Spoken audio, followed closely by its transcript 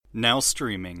Now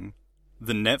streaming,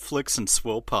 the Netflix and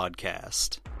Swill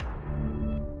podcast.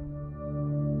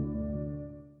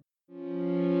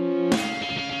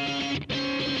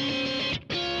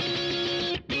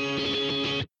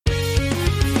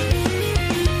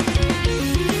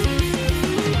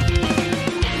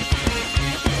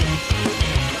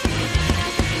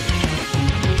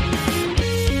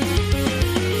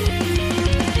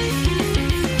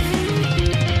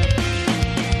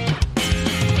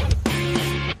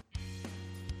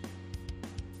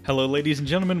 Hello, ladies and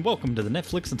gentlemen. Welcome to the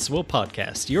Netflix and Swill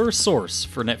podcast, your source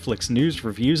for Netflix news,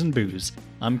 reviews, and booze.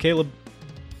 I'm Caleb.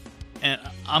 And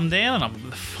I'm Dan, and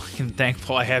I'm fucking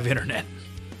thankful I have internet.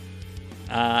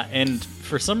 And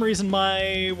for some reason,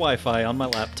 my Wi-Fi on my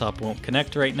laptop won't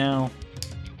connect right now.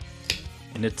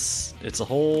 And it's a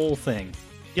whole thing.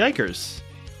 Yikers.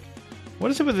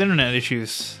 What is it with internet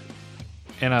issues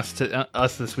and us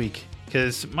this week?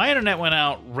 Because my internet went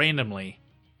out randomly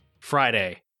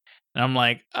Friday. And I'm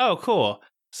like, oh, cool.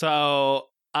 So,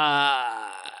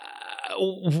 what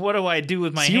do I do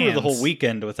with my hands? You were the whole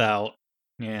weekend without.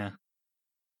 Yeah.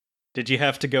 Did you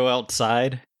have to go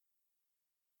outside?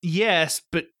 Yes,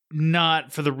 but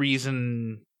not for the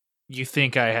reason you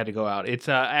think I had to go out. It's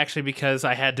actually because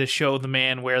I had to show the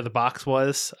man where the box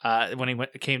was when he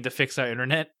came to fix our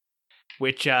internet,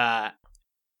 which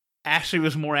actually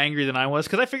was more angry than I was,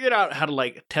 because I figured out how to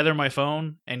like tether my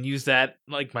phone and use that,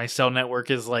 like my cell network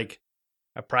is like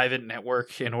a private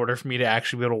network in order for me to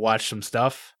actually be able to watch some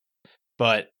stuff.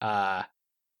 But yeah,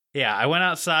 I went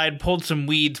outside, pulled some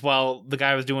weeds while the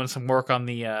guy was doing some work on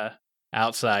the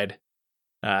outside,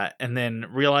 and then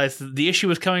realized that the issue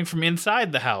was coming from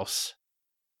inside the house,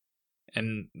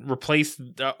 and replaced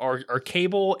our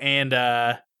cable and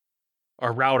our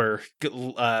router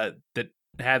that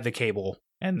had the cable.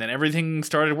 And then everything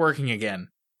started working again.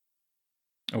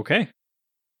 Okay.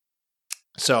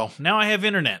 So now I have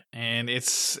internet, and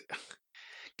it's,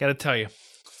 gotta tell you,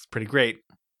 it's pretty great.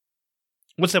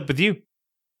 What's up with you?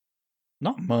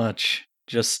 Not much.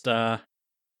 Just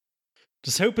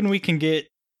hoping we can get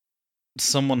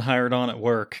someone hired on at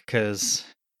work, because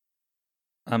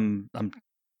I'm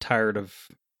tired of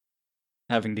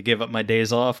having to give up my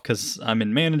days off because I'm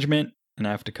in management and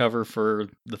I have to cover for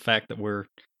the fact that we're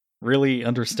really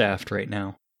understaffed right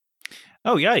now.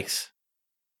 Oh, yikes.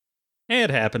 It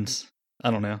happens.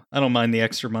 I don't know. I don't mind the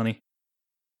extra money.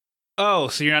 Oh,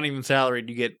 so you're not even salaried,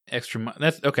 you get extra money.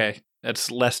 That's okay.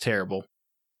 That's less terrible.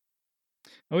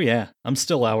 Oh yeah, I'm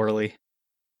still hourly.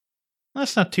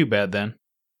 That's not too bad then.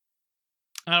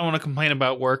 I don't want to complain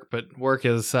about work, but work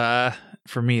is,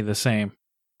 for me, the same,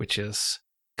 which is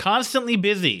constantly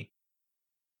busy.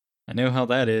 I know how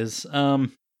that is. I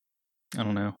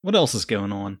don't know. What else is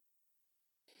going on?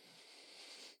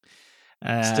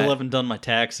 Still haven't done my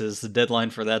taxes. The deadline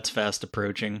for that's fast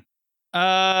approaching.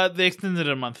 They extended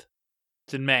it a month.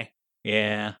 It's in May.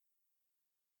 Yeah.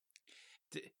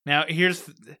 Now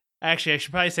actually, I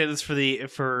should probably say this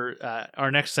for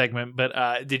our next segment.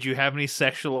 But did you have any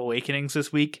sexual awakenings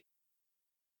this week?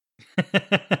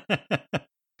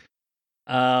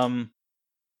 Yeah,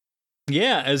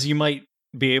 as you might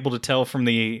be able to tell from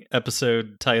the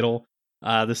episode title,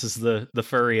 this is the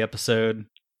furry episode.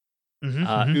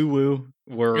 Uwu.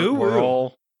 We're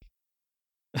all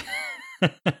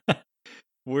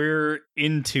we're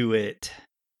into it.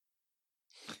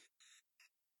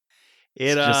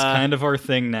 It's just kind of our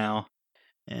thing now.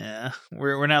 Yeah,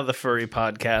 we're now the furry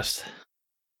podcast.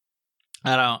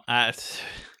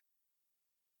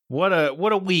 What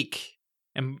a week.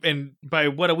 And by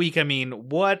what a week I mean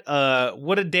what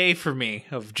a day for me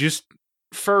of just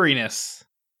furriness.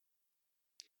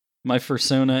 My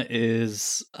fursona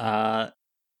is a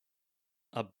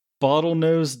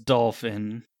bottlenose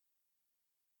dolphin.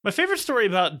 My favorite story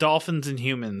about dolphins and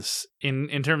humans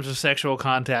in terms of sexual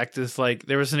contact is like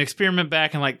there was an experiment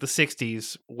back in like the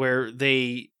 60s where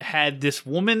they had this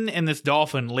woman and this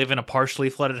dolphin live in a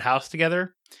partially flooded house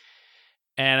together.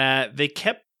 And they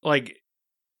kept like,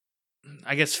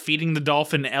 I guess, feeding the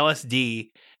dolphin LSD,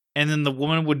 and then the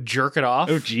woman would jerk it off.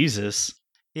 Oh, Jesus.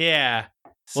 Yeah.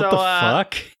 What the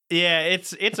fuck? Yeah,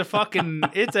 it's a fucking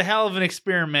it's a hell of an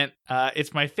experiment.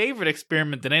 It's my favorite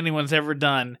experiment that anyone's ever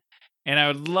done, and I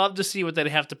would love to see what they'd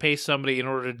have to pay somebody in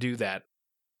order to do that.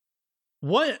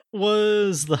 What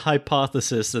was the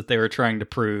hypothesis that they were trying to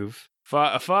prove?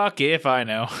 Fuck if I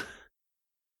know.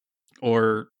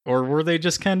 Or were they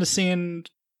just kind of seeing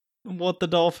what the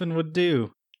dolphin would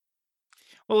do?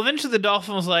 Well, eventually the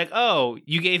dolphin was like, "Oh,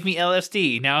 you gave me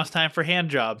LSD. Now it's time for hand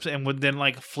jobs," and would then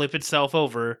like flip itself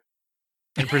over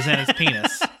and present its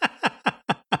penis.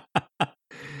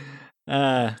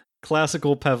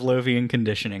 Classical Pavlovian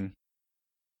conditioning.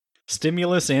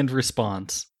 Stimulus and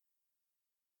response.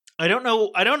 I don't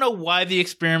know why the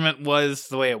experiment was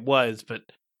the way it was, but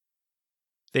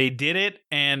they did it,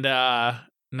 and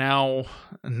now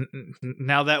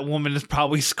that woman is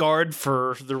probably scarred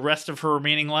for the rest of her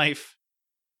remaining life.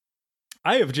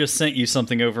 I have just sent you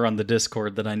something over on the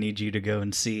Discord that I need you to go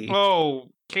and see. Oh,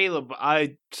 Caleb,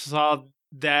 I saw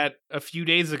that a few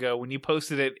days ago when you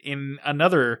posted it in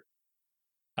another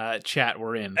chat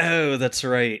we're in. Oh, that's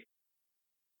right.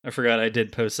 I forgot I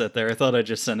did post that there. I thought I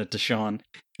just sent it to Sean.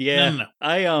 Yeah,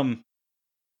 No.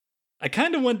 I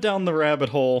kind of went down the rabbit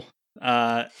hole.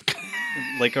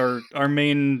 Like our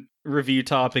main review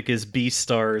topic is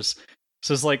Beastars.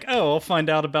 So it's like, oh, I'll find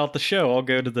out about the show. I'll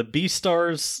go to the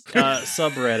Beastars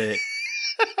subreddit.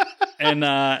 And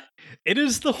it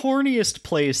is the horniest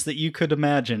place that you could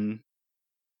imagine.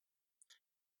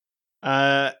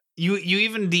 You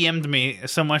even DM'd me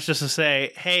so much just to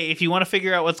say, hey, if you want to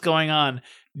figure out what's going on,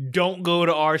 don't go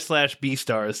to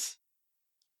r/Beastars.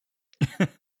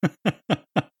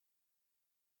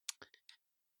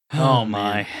 Oh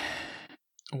my.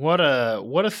 What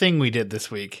a thing we did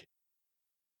this week.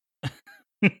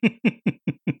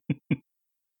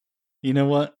 You know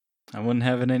what? I wouldn't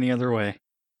have it any other way.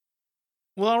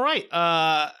 Well, all right.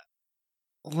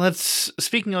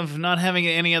 Speaking of not having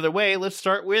it any other way, let's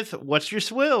start with what's your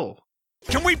swill?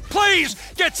 Can we please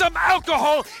get some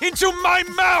alcohol into my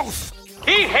mouth?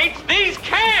 He hates these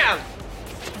cans!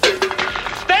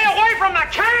 Stay away from the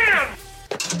can!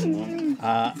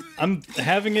 I'm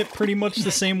having it pretty much the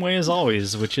same way as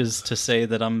always, which is to say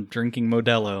that I'm drinking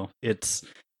Modelo. It's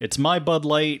my Bud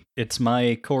Light, it's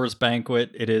my Coors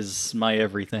Banquet, it is my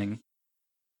everything.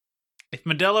 If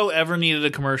Modelo ever needed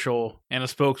a commercial and a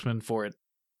spokesman for it,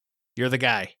 you're the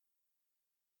guy.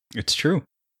 It's true.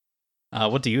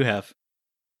 What do you have?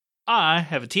 I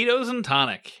have a Tito's and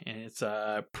tonic, and it's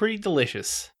pretty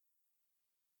delicious.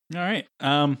 All right.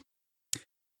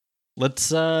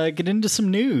 Let's get into some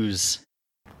news.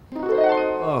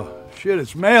 Oh, shit,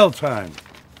 it's mail time.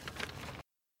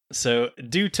 So,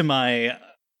 due to my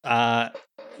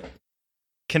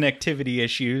connectivity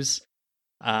issues,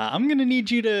 I'm going to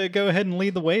need you to go ahead and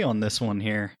lead the way on this one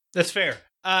here. That's fair.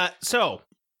 So,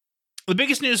 the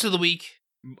biggest news of the week,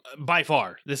 by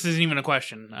far, this isn't even a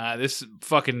question. This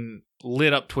fucking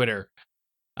lit up Twitter.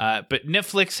 But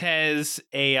Netflix has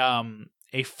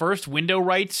a first window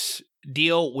rights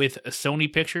deal with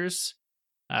Sony Pictures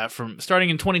from starting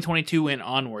in 2022 and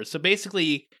onwards. So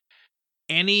basically,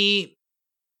 any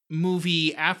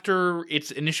movie after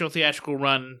its initial theatrical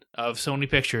run of Sony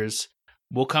Pictures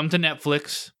will come to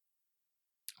Netflix,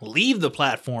 leave the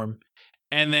platform,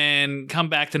 and then come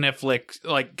back to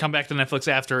Netflix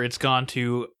after it's gone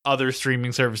to other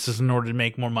streaming services in order to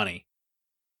make more money.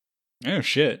 Oh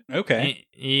shit. Okay.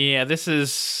 Yeah, this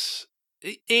is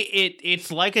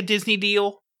it's like a Disney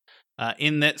deal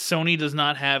in that Sony does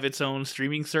not have its own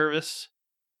streaming service,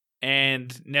 and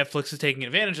Netflix is taking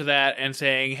advantage of that and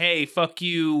saying, "Hey, fuck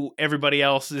you, everybody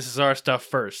else. This is our stuff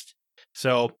first."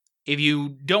 So, if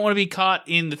you don't want to be caught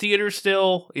in the theater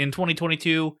still in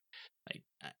 2022,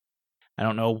 I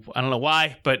don't know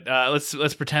why, but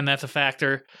let's pretend that's a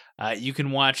factor. You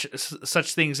can watch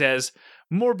such things as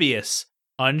Morbius,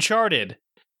 Uncharted,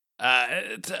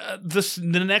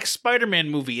 the next Spider-Man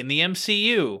movie in the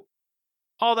MCU,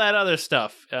 all that other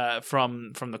stuff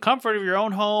from the comfort of your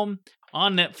own home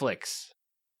on Netflix.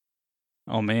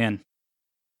 Oh man.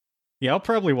 Yeah, I'll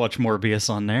probably watch Morbius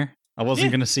on there. I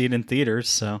wasn't going to see it in theaters,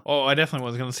 so. Oh, I definitely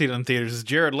wasn't going to see it in theaters. It's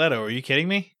Jared Leto. Are you kidding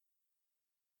me?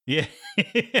 Yeah.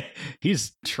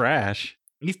 He's trash.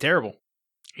 He's terrible.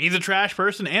 He's a trash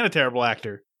person and a terrible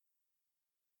actor.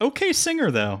 Okay singer,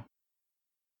 though.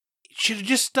 Should have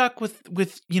just stuck with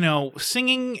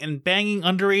singing and banging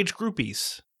underage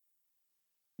groupies.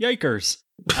 Yikers.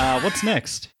 What's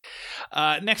next?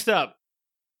 Next up.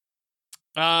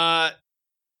 I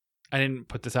didn't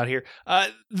put this out here.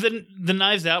 The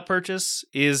Knives Out purchase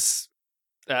is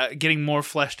getting more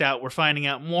fleshed out. We're finding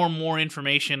out more and more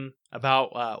information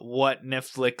about what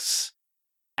Netflix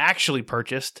actually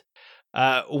purchased,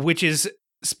 which is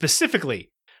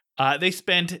specifically they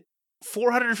spent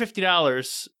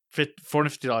 $450.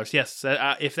 $450. Yes,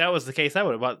 if that was the case, I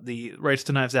would have bought the rights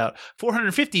to Knives Out.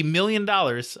 $450 million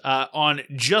on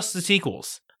just the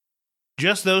sequels.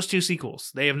 Just those two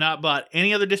sequels. They have not bought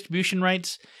any other distribution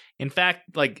rights. In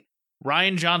fact,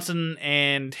 Rian Johnson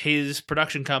and his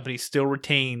production company still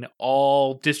retain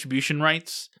all distribution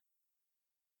rights.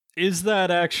 Is that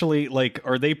actually,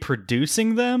 are they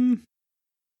producing them?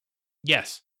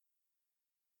 Yes.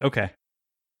 Okay.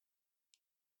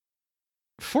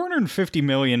 $450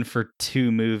 million for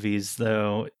two movies,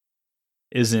 though,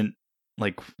 isn't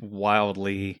like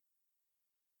wildly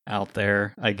out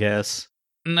there, I guess.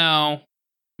 No,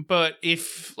 but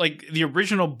if like the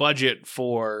original budget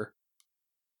for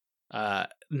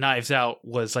Knives Out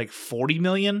was like 40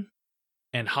 million,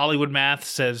 and Hollywood math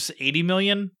says 80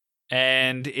 million,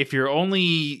 and if you're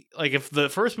only like if the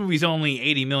first movie's only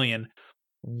 80 million,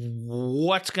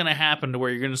 what's gonna happen to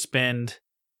where you're gonna spend,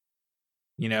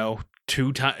 you know,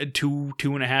 two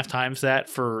and a half times that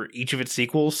for each of its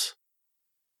sequels?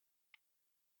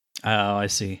 Oh, I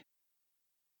see.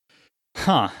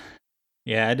 Huh.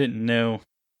 Yeah, I didn't know.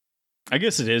 I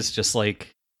guess it is just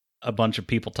like a bunch of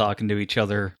people talking to each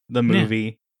other, the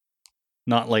movie.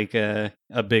 Not like a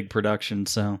big production,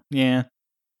 so yeah.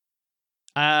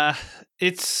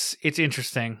 It's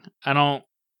interesting. I don't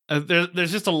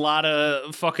there's just a lot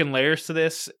of fucking layers to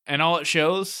this, and all it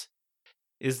shows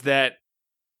is that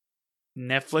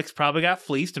Netflix probably got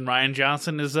fleeced and Rian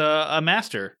Johnson is a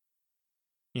master.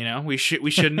 You know, we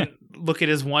shouldn't look at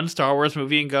his one Star Wars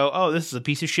movie and go, "Oh, this is a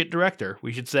piece of shit director."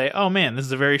 We should say, "Oh man, this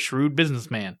is a very shrewd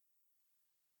businessman."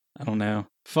 I don't know.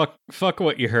 Fuck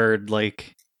what you heard.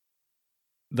 Like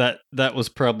that was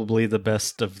probably the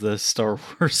best of the Star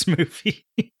Wars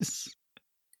movies.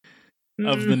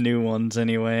 Of the new ones,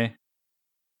 anyway.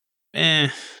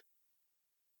 Yes.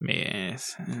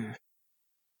 I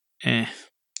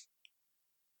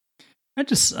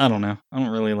don't know. I don't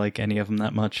really like any of them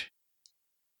that much.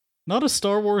 Not a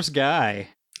Star Wars guy.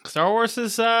 Star Wars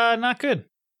is not good.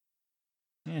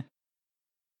 Yeah.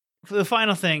 The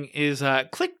final thing is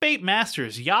Clickbait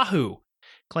Masters, Yahoo,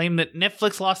 claimed that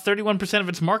Netflix lost 31% of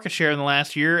its market share in the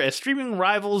last year as streaming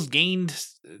rivals gained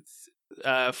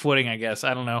footing, I guess.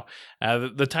 I don't know.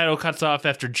 The title cuts off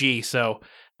after G, so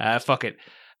fuck it.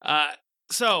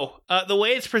 So, the way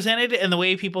it's presented and the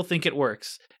way people think it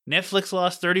works, Netflix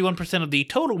lost 31% of the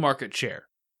total market share.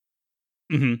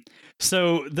 Mm-hmm.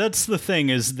 So that's the thing,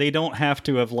 is they don't have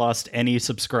to have lost any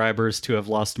subscribers to have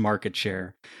lost market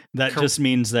share. That just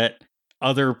means that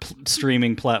other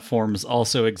streaming platforms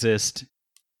also exist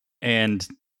and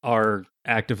are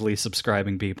actively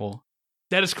subscribing people.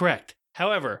 That is correct.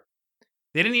 However,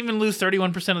 they didn't even lose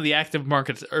 31% of the active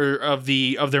markets or of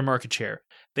their market share.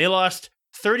 They lost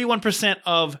 31%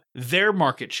 of their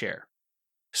market share.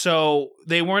 So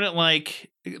they weren't at like,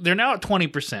 they're now at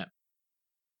 20%.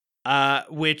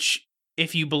 Which,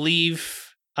 if you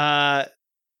believe what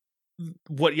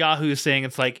Yahoo is saying,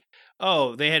 it's like,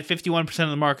 oh, they had 51%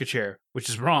 of the market share, which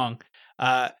is wrong.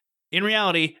 In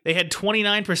reality, they had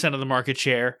 29% of the market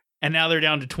share, and now they're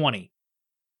down to 20,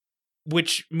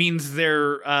 which means they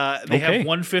have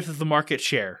 1/5 of the market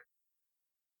share.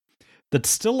 That's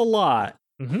still a lot.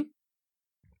 Mm-hmm.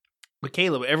 But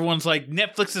Caleb, everyone's like,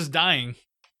 Netflix is dying.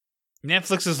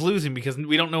 Netflix is losing because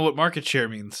we don't know what market share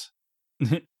means.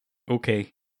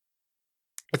 Okay.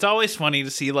 It's always funny to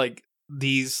see like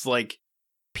these like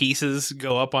pieces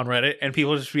go up on Reddit and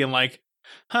people just being like,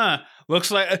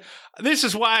 looks like this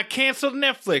is why I canceled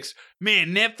Netflix.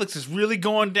 Man, Netflix is really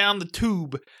going down the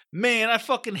tube. Man, I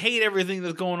fucking hate everything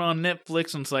that's going on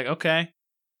Netflix. And it's like, okay,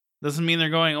 doesn't mean they're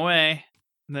going away.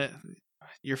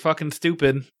 You're fucking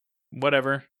stupid.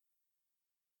 Whatever.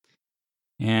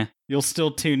 Yeah, you'll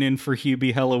still tune in for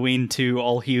Hubie Halloween 2,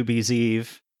 All Hubie's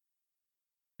Eve.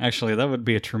 Actually, that would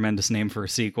be a tremendous name for a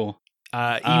sequel.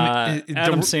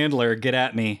 Adam Sandler, get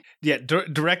at me. Yeah,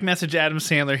 direct message Adam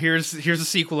Sandler. Here's a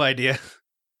sequel idea.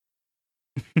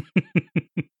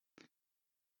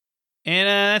 And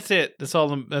that's it. That's all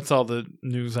the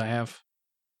news I have.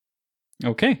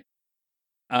 Okay.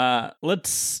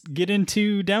 Let's get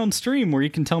into Downstream, where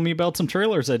you can tell me about some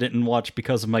trailers I didn't watch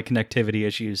because of my connectivity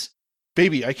issues.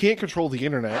 Baby, I can't control the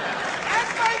internet.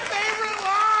 That's my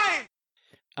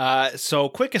favorite line! So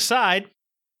quick aside,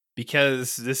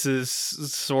 because this is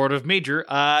sort of major,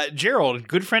 Gerald,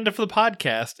 good friend of the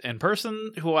podcast and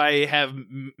person who I have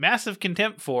massive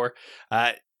contempt for,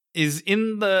 is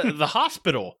in the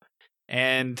hospital.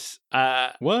 And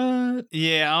what?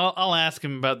 Yeah, I'll ask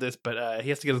him about this, but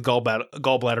he has to get his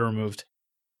gallbladder removed.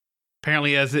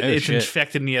 Apparently, it's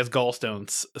infected and he has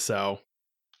gallstones. So,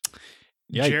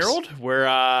 yikes. Gerald,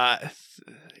 we're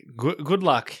good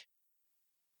luck.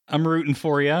 I'm rooting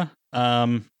for you.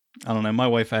 I don't know. My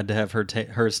wife had to have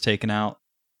hers taken out,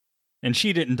 and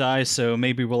she didn't die. So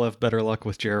maybe we'll have better luck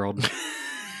with Gerald.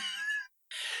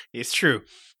 It's true.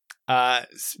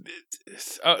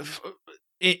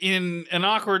 In an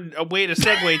awkward way to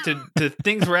segue to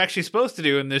things we're actually supposed to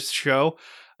do in this show,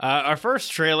 our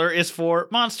first trailer is for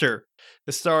Monster.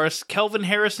 It stars Kelvin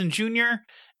Harrison Jr.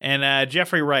 and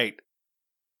Jeffrey Wright.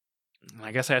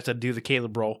 I guess I have to do the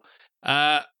Caleb role.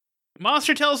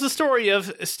 Monster tells the story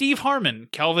of Steve Harmon,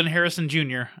 Kelvin Harrison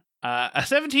Jr., A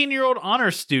 17-year-old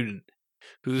honors student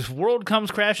whose world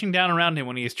comes crashing down around him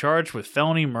when he is charged with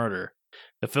felony murder.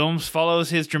 The film follows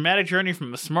his dramatic journey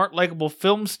from a smart, likable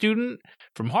film student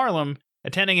from Harlem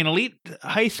attending an elite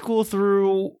high school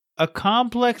through a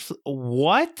complex...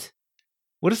 What?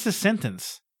 What is the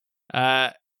sentence?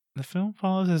 The film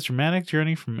follows his dramatic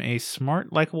journey from a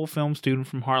smart, likable film student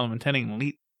from Harlem attending an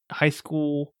elite high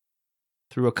school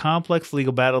through a complex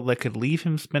legal battle that could leave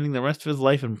him spending the rest of his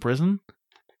life in prison?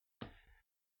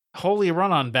 Holy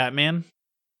run on, Batman.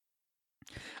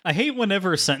 I hate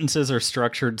whenever sentences are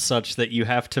structured such that you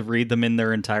have to read them in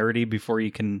their entirety before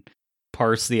you can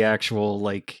parse the actual,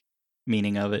 like,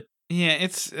 meaning of it. Yeah,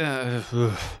 it's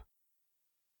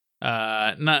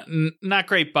not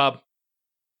great, Bob.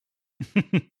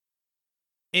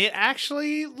 It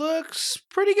actually looks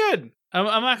pretty good. I'm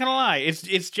not gonna lie.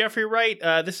 It's Jeffrey Wright.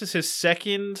 This is his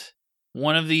second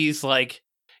one of these like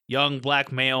young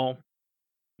black male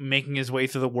making his way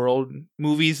through the world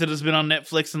movies that has been on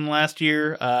Netflix in the last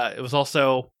year. It was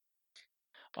also,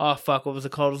 oh fuck, what was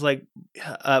it called? It was like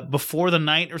Before the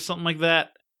Night or something like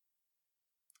that.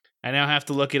 I now have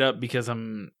to look it up because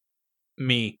I'm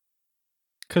me.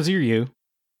 'Cause you're you.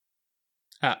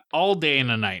 All Day and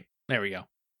a Night. There we go.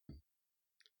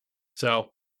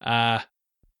 So,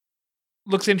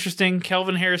 looks interesting.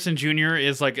 Kelvin Harrison Jr.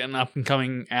 is like an up and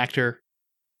coming actor.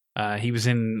 He was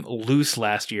in Loose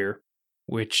last year,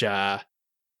 which the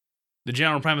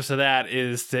general premise of that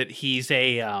is that he's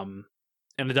an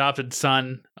adopted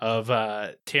son of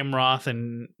Tim Roth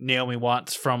and Naomi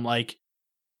Watts from like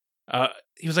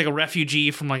he was like a refugee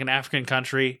from like an African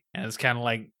country, and it's kind of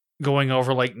like going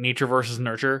over like nature versus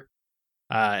nurture.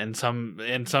 And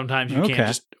sometimes you can't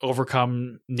just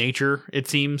overcome nature, it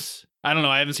seems. I don't know,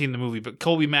 I haven't seen the movie, but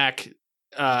Colby Mack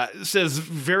says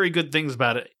very good things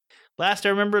about it. Last I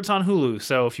remember, it's on Hulu,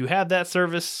 so if you have that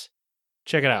service,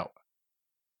 check it out.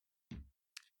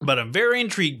 But I'm very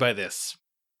intrigued by this.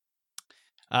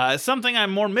 Something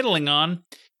I'm more middling on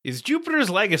is Jupiter's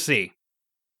Legacy.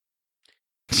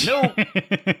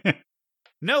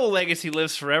 No legacy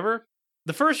lives forever.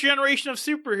 The first generation of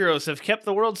superheroes have kept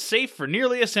the world safe for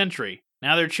nearly a century.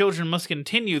 Now their children must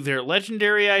continue their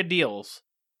legendary ideals.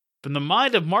 From the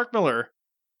mind of Mark Miller,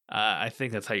 I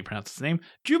think that's how you pronounce his name,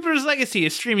 Jupiter's Legacy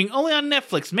is streaming only on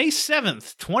Netflix May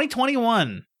 7th,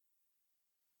 2021.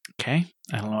 Okay,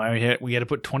 I don't know why we had to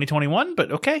put 2021,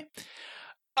 but okay.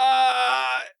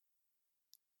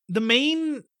 The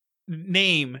main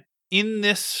name in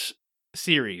this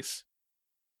series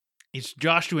is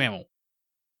Josh Duhamel.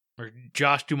 Or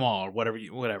Josh Duhamel, or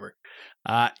whatever.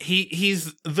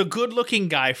 He's the good-looking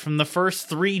guy from the first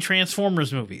 3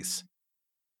 Transformers movies.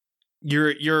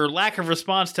 Your lack of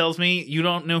response tells me you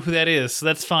don't know who that is, so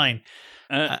that's fine.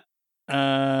 Yeah,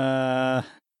 I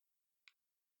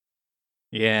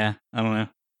don't know.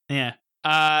 Yeah,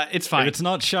 it's fine. If it's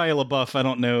not Shia LaBeouf, I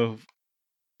don't know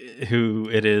who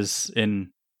it is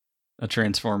in a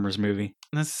Transformers movie.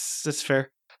 That's fair.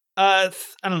 I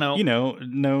don't know. You know,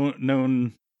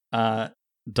 known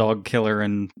dog killer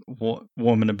and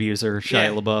woman abuser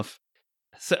Shia LaBeouf.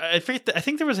 So I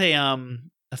think there was a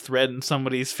thread in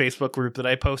somebody's Facebook group that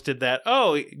I posted that,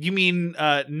 oh, you mean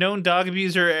known dog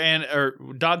abuser or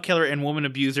dog killer and woman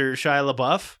abuser Shia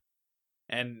LaBeouf?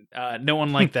 And no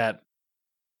one liked that.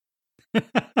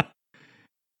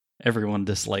 Everyone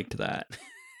disliked that.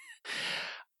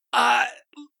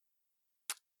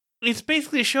 It's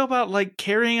basically a show about like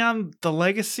carrying on the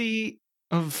legacy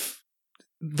of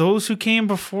those who came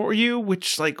before you,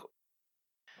 which like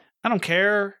I don't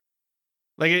care.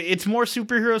 Like it's more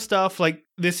superhero stuff. Like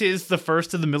this is the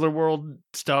first of the Miller World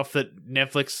stuff that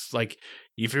Netflix, like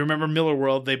if you remember Miller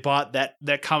World, they bought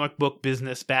that comic book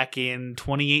business back in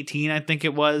 2018, I think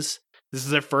it was. This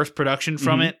is their first production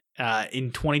from it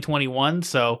in 2021,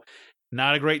 so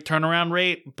not a great turnaround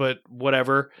rate, but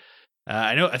whatever.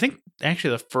 I think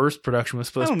actually the first production was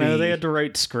supposed to be... They had to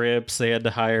write scripts, they had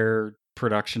to hire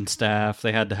production staff,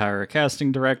 they had to hire a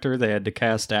casting director, they had to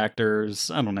cast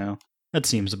actors. I don't know. That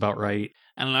seems about right.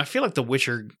 I don't know. I feel like The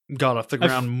Witcher got off the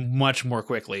ground much more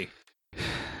quickly.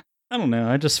 I don't know.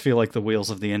 I just feel like the wheels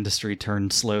of the industry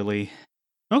turn slowly.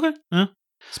 Okay. Yeah.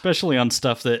 Especially on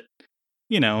stuff that,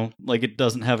 you know, like it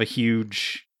doesn't have a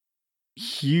huge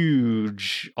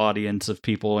audience of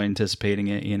people anticipating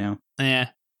it, you know? Yeah.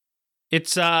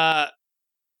 It's, I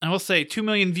will say 2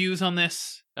 million views on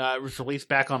this. It was released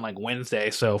back on like Wednesday,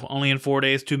 so only in 4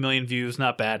 days, 2 million views,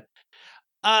 not bad.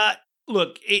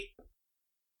 Look,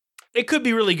 it could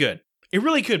be really good. It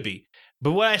really could be.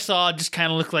 But what I saw just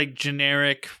kind of looked like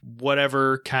generic,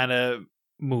 whatever kind of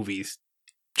movies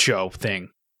show thing.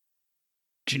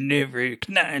 Generic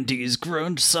 90s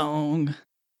grunge song.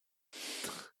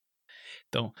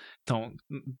 Don't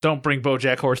bring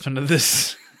BoJack Horseman to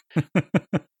this.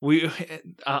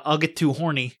 I'll get too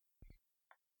horny.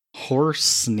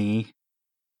 Horseney.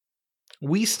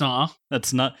 We snaw.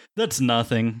 That's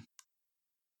nothing.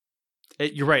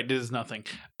 You're right, it is nothing.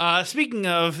 Speaking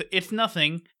of It's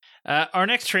Nothing, our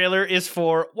next trailer is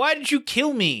for Why Did You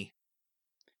Kill Me?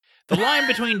 The line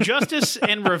between justice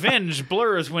and revenge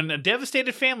blurs when a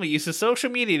devastated family uses social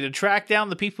media to track down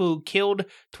the people who killed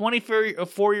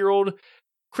 24-year-old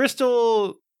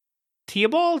Crystal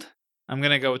Theobald? I'm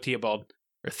going to go with Theobald.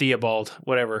 Or Theobald,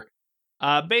 whatever.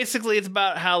 Basically, it's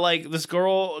about how, like, this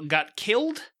girl got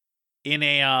killed in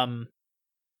a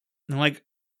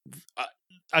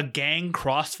gang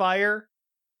crossfire,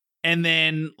 and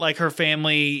then, like, her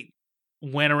family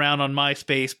went around on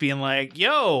MySpace being like,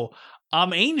 yo,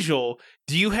 I'm Angel.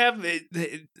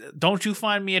 Don't you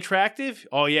find me attractive?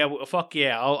 Oh yeah, fuck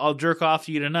yeah, I'll jerk off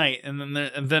to you tonight. And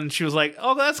then she was like,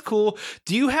 oh, that's cool.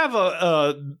 Do you have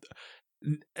a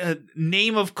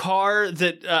name of car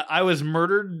that I was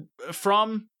murdered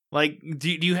from? Like, do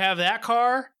you have that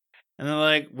car? And they're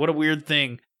like, what a weird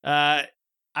thing. I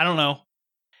don't know.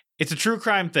 It's a true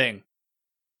crime thing.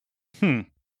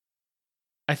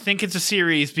 I think it's a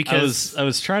series because I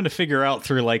was trying to figure out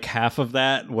through like half of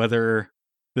that whether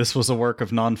this was a work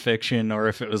of nonfiction or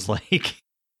if it was like,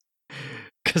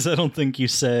 because I don't think you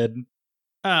said.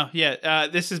 Oh yeah,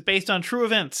 this is based on true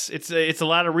events. It's a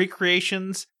lot of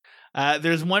recreations.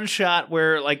 There's one shot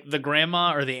where like the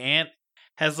grandma or the aunt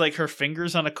has like her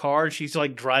fingers on a car and she's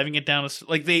like driving it down.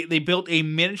 Like they built a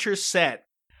miniature set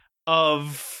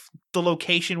of the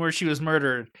location where she was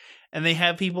murdered. And they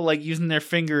have people like using their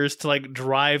fingers to like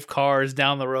drive cars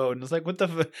down the road. And it's like, what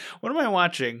am I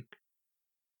watching?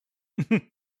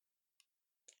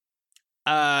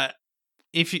 I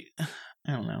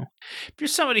don't know. If you're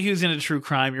somebody who's into true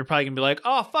crime, you're probably gonna be like,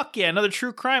 oh, fuck yeah, another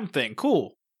true crime thing.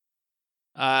 Cool.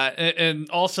 And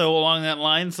also along that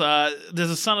lines, there's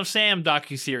a Son of Sam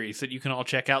docuseries that you can all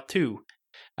check out too.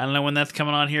 I don't know when that's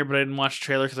coming on here, but I didn't watch the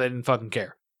trailer because I didn't fucking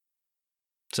care.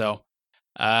 So,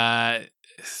 I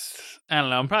don't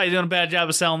know. I'm probably doing a bad job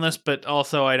of selling this, but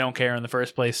also I don't care in the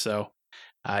first place. So,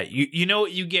 you know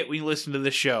what you get when you listen to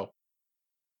this show.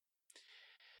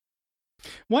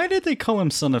 Why did they call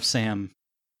him Son of Sam?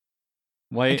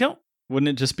 Why wouldn't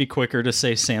it just be quicker to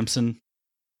say Samson?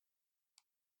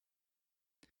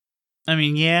 I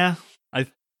mean, yeah.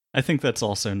 I think that's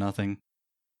also nothing.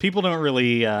 People don't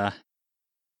really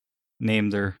name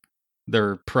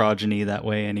their progeny that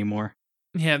way anymore.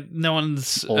 Yeah, no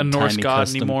one's a Norse god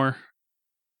custom. Anymore.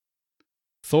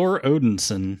 Thor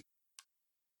Odinson.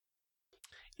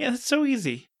 Yeah, that's so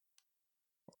easy.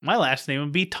 My last name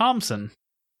would be Thompson.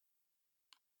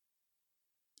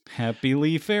 Happy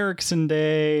Leif Erikson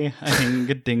Day.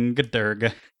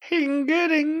 Hinga-dinga-durga.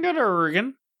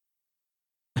 Hinga-dinga-durgan.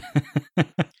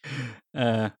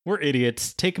 We're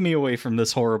idiots. Take me away from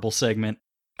this horrible segment.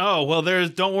 Oh, well,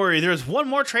 don't worry. There's one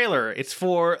more trailer. It's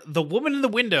for The Woman in the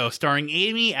Window, starring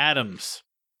Amy Adams.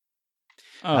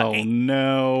 Oh,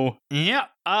 no. Yeah.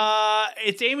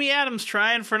 It's Amy Adams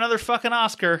trying for another fucking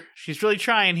Oscar. She's really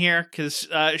trying here, because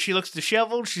she looks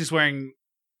disheveled. She's wearing,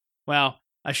 well,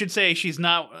 I should say she's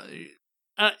not,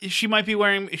 she's probably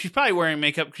wearing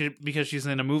makeup because she's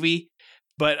in a movie,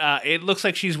 but it looks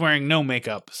like she's wearing no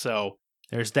makeup, so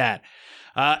there's that.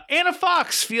 Anna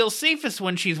Fox feels safest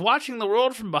when she's watching the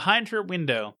world from behind her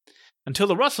window, until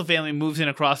the Russell family moves in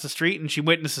across the street and she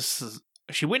witnesses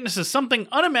something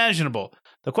unimaginable.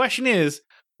 The question is,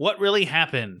 what really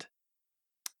happened?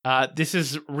 This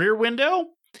is Rear Window.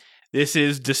 This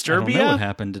is Disturbia. I don't know what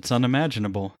happened. It's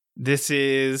unimaginable. This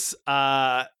is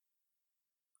there's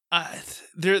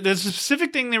a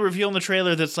specific thing they reveal in the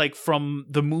trailer that's like from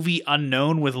the movie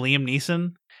Unknown with Liam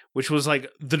Neeson, which was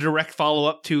like the direct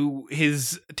follow-up to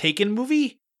his Taken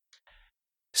movie.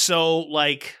 So,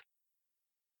 like,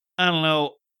 I don't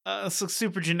know. This looks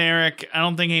super generic. I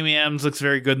don't think Amy Adams looks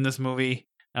very good in this movie.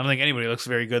 I don't think anybody looks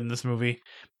very good in this movie.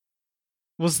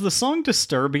 Was the song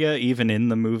Disturbia even in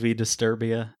the movie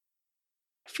Disturbia?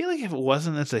 I feel like if it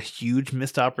wasn't, that's a huge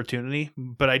missed opportunity.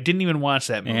 But I didn't even watch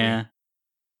that movie. Yeah.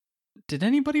 Did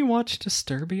anybody watch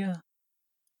Disturbia?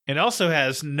 It also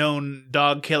has known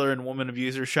dog killer and woman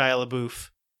abuser Shia LaBeouf.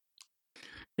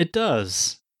 It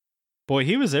does. Boy,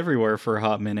 he was everywhere for a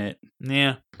hot minute.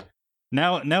 Yeah.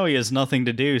 Now he has nothing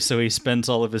to do, so he spends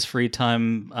all of his free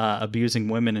time abusing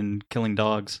women and killing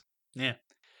dogs. Yeah.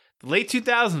 The late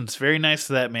 2000s, very nice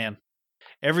to that man.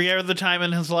 Every other time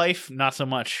in his life, not so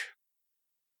much.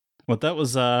 What that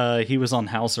was, he was on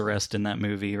house arrest in that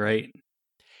movie, right?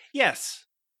 Yes.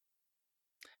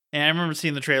 And I remember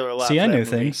seeing the trailer a lot. See, I knew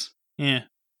movie. things. Yeah.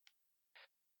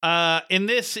 In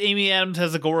this, Amy Adams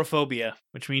has agoraphobia,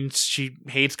 which means she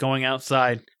hates going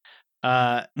outside.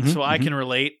 So I can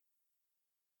relate.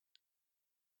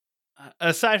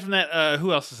 Aside from that,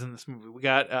 who else is in this movie? We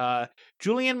got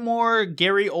Julianne Moore,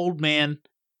 Gary Oldman,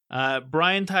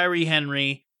 Brian Tyree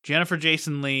Henry, Jennifer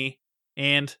Jason Leigh,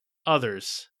 and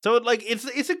others. So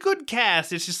it's a good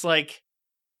cast. It's just like,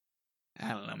 I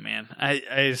don't know, man.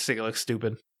 I just think it looks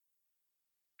stupid.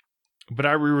 But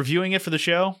are we reviewing it for the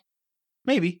show?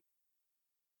 Maybe.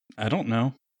 I don't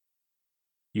know.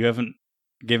 You haven't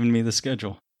given me the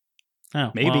schedule.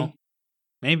 Oh, maybe. Well,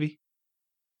 maybe.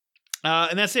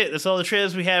 And that's it. That's all the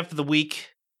trailers we have for the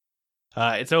week.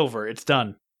 It's over. It's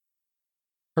done.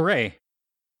 Hooray.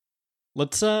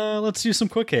 Let's do some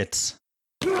quick hits.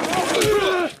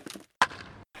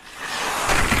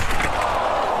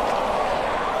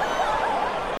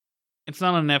 It's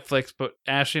not on Netflix, but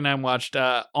Ashley and I watched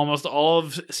almost all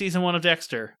of season 1 of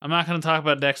Dexter. I'm not going to talk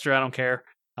about Dexter. I don't care.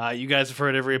 You guys have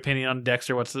heard every opinion on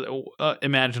Dexter. What's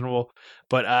imaginable?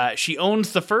 But she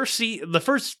owns the first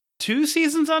 2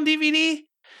 seasons on DVD.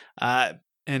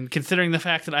 And considering the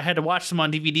fact that I had to watch them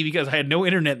on DVD because I had no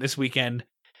internet this weekend,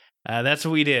 that's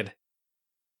what we did.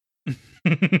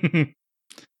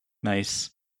 Nice.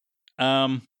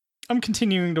 I'm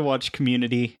continuing to watch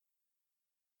Community.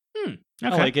 Okay.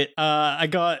 I like it. I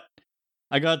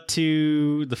got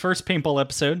to the first paintball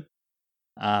episode.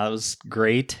 It was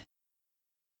great.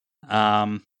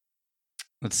 Let's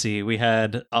see. We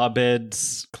had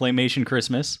Abed's Claymation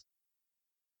Christmas,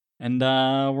 and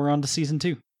we're on to season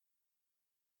 2.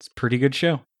 It's a pretty good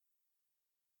show.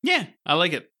 Yeah, I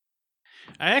like it.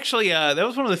 I actually that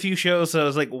was one of the few shows that I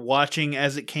was like watching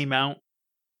as it came out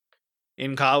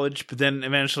in college, but then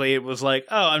eventually it was like,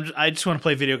 oh, I just want to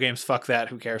play video games. Fuck that.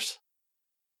 Who cares?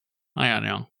 I don't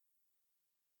know.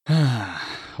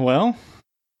 Well,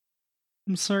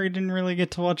 I'm sorry I didn't really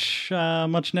get to watch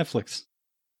much Netflix.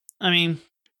 I mean,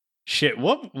 shit.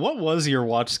 What was your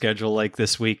watch schedule like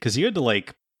this week? Because you had to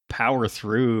like power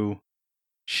through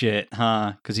shit,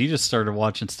 huh? Because you just started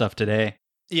watching stuff today.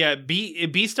 Yeah,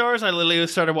 Beastars. I literally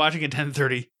started watching at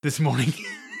 10:30 this morning.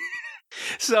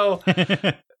 So,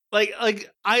 I like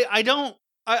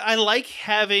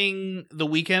having the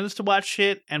weekends to watch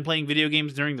shit and playing video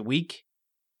games during the week.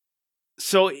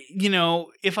 So,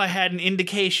 if I had an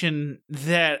indication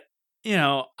that,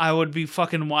 I would be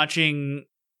fucking watching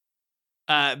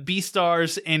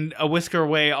Beastars and A Whisker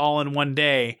Away all in one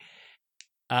day,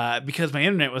 because my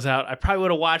internet was out, I probably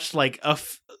would have watched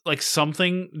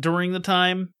something during the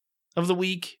time of the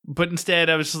week. But instead,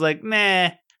 I was just like,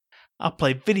 nah, I'll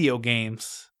play video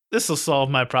games. This will solve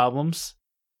my problems.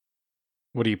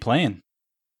 What are you playing?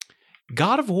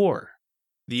 God of War,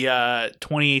 the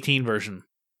 2018 version.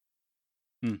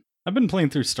 I've been playing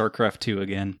through StarCraft 2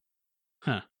 again.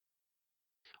 Huh.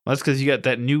 Well, that's because you got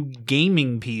that new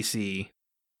gaming PC.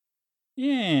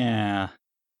 Yeah.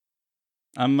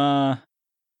 I'm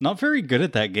not very good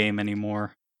at that game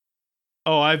anymore.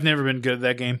 Oh, I've never been good at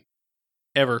that game.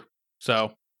 Ever.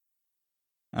 So.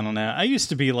 I don't know. I used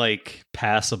to be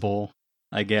passable,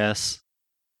 I guess.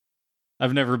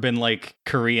 I've never been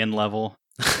Korean level.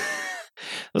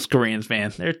 Those Koreans,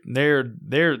 man,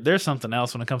 they're something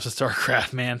else when it comes to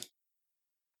StarCraft, man.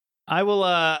 I will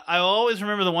always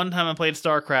remember the one time I played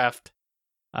StarCraft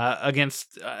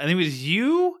against I think it was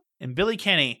you and Billy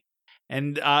Kenny,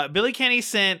 and Billy Kenny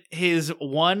sent his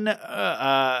one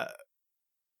oh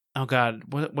god,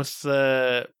 what's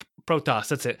the Protoss?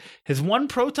 That's it. His one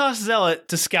Protoss zealot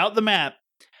to scout the map.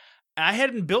 I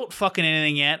hadn't built fucking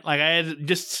anything yet. I had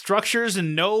just structures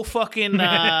and no fucking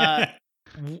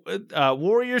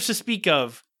warriors to speak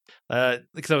of,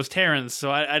 because I was Terrans,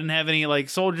 so I didn't have any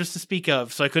soldiers to speak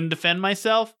of, so I couldn't defend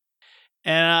myself.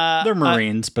 And they're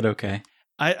Marines, but okay.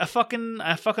 I fucking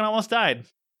almost died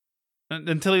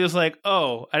until he was like,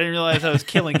 "Oh, I didn't realize I was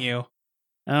killing you."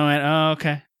 And I went, "Oh,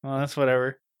 okay, well that's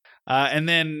whatever." And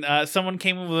then someone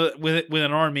came with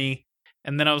an army,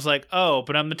 and then I was like, "Oh,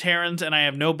 but I'm the Terrans and I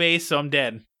have no base, so I'm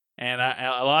dead." And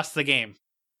I lost the game.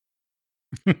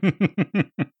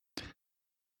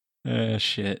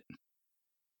 Shit.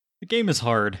 The game is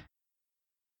hard.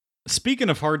 Speaking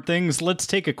of hard things, let's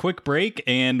take a quick break,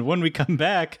 and when we come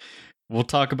back, we'll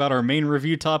talk about our main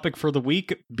review topic for the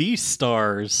week,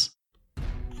 Beastars.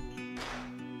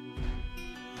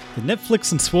 The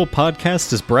Netflix and Swill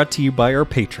podcast is brought to you by our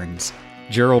patrons,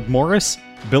 Gerald Morris,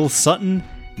 Bill Sutton,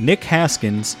 Nick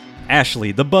Haskins,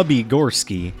 Ashley the Bubby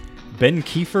Gorski, Ben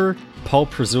Kiefer, Paul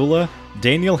Prezula,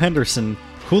 Daniel Henderson,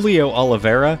 Julio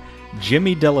Oliveira,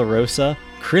 Jimmy Della Rosa,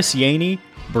 Chris Yaney,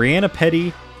 Brianna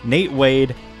Petty, Nate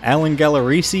Wade, Alan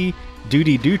Gallerisi,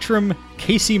 Duty Dutram,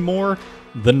 Casey Moore,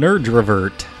 The Nerd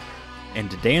Revert.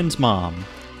 and Dan's mom.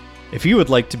 If you would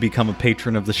like to become a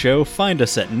patron of the show, find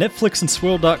us at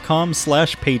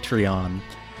netflixandswill.com/Patreon.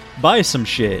 Buy some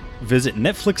shit. Visit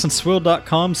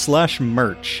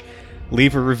netflixandswill.com/merch.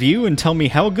 Leave a review and tell me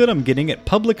how good I'm getting at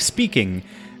public speaking.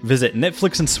 Visit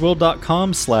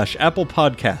netflixandswill.com/Apple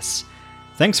Podcasts.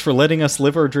 Thanks for letting us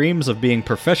live our dreams of being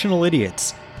professional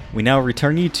idiots. We now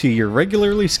return you to your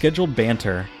regularly scheduled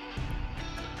banter.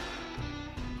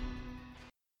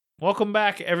 Welcome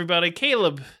back, everybody.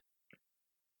 Caleb,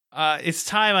 it's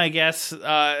time, I guess,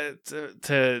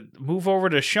 to move over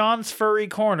to Sean's Furry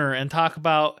Corner and talk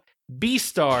about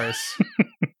Beastars.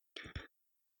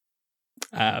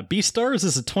 Beastars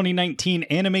is a 2019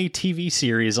 anime TV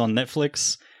series on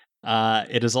Netflix.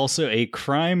 It is also a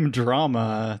crime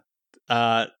drama.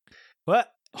 What?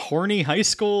 Horny high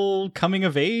school coming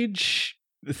of age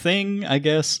thing, I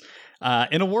guess.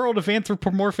 In a world of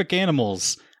anthropomorphic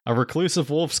animals, a reclusive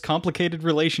wolf's complicated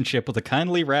relationship with a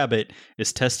kindly rabbit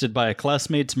is tested by a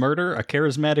classmate's murder, a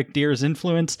charismatic deer's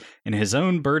influence, and his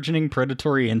own burgeoning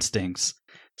predatory instincts.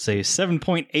 Say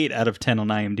 7.8 out of 10 on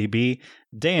IMDb.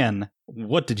 Dan,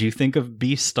 what did you think of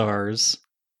Beastars?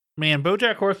 Man,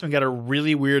 BoJack Horseman got a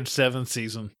really weird 7th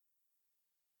season.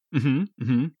 Other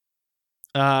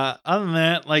than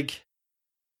that, like,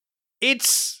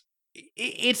 it's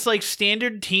like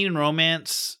standard teen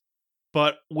romance,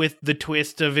 but with the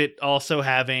twist of it also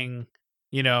having,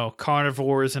 you know,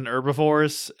 carnivores and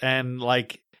herbivores, and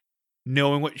like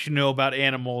knowing what you know about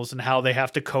animals and how they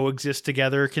have to coexist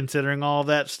together, considering all of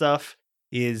that stuff,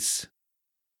 is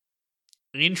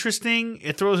interesting.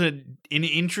 It throws an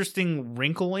interesting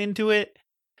wrinkle into it.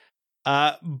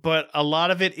 But a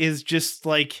lot of it is just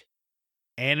like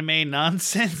anime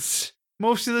nonsense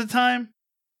most of the time.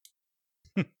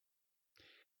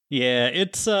 Yeah,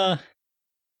 it's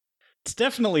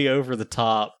definitely over the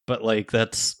top, but like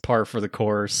that's par for the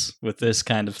course with this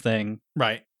kind of thing.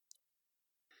 Right.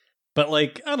 But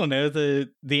like, I don't know, the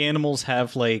animals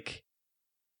have like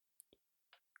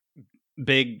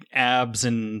big abs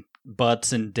and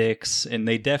butts and dicks, and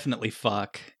they definitely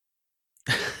fuck.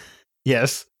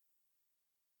 Yes.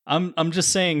 I'm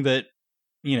just saying that,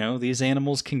 you know, these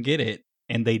animals can get it,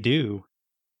 and they do.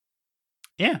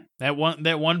 Yeah, that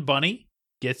one bunny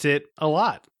gets it a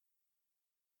lot.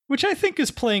 Which I think is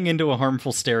playing into a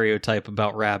harmful stereotype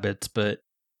about rabbits, but...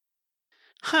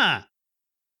 Huh.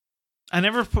 I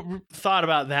never thought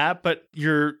about that, but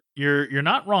you're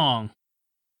not wrong.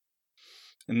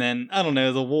 And then, I don't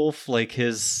know, the wolf, like,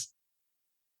 his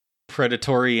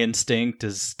predatory instinct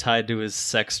is tied to his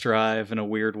sex drive in a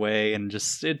weird way, and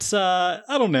just, it's, I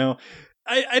don't know.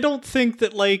 I don't think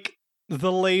that, like,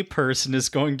 the layperson is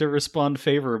going to respond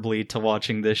favorably to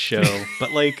watching this show,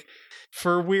 but, like,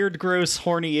 for weird, gross,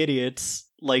 horny idiots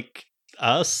like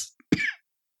us,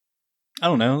 I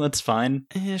don't know, that's fine.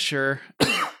 Yeah, sure.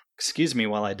 Excuse me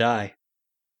while I die.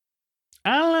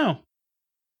 I don't know.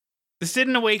 This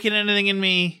didn't awaken anything in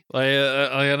me. Like,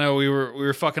 I know we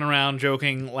were fucking around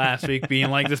joking last week,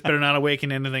 being like, this better not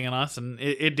awaken anything in us, and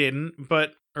it didn't.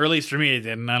 But, or at least for me, it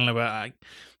didn't. I don't know about. I'm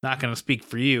not going to speak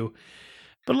for you,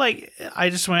 but like,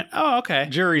 I just went, oh, okay.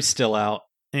 Jury's still out.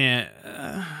 Yeah,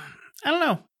 I don't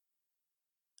know.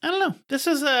 This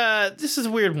is a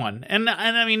weird one, and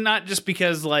I mean, not just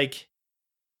because like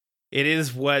it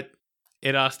is what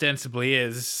it ostensibly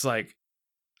is. It's like,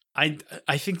 I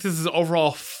think this is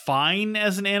overall fine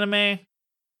as an anime,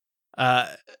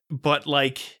 but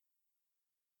like,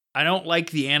 I don't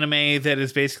like the anime that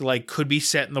is basically like could be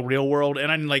set in the real world,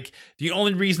 and I'm like, the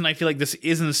only reason I feel like this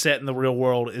isn't set in the real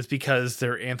world is because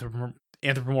they're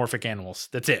anthropomorphic animals.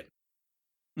 That's it.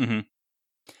 Mm-hmm.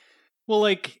 Well,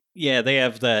 like, yeah, they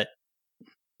have that,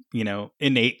 you know,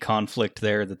 innate conflict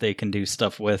there that they can do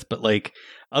stuff with, but like,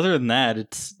 other than that,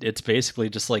 it's basically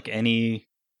just like any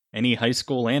high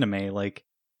school anime. Like,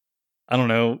 I don't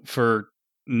know, for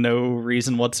no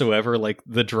reason whatsoever, like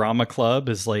the drama club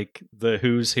is like the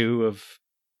who's who of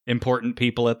important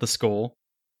people at the school,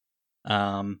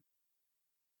 and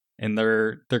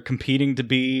they're competing to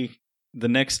be the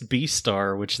next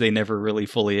Beastar, which they never really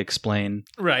fully explain.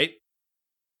 Right.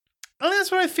 And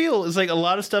that's what I feel is like a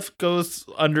lot of stuff goes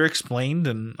underexplained,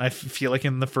 and I feel like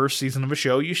in the first season of a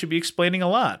show, you should be explaining a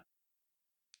lot.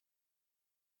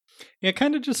 Yeah, it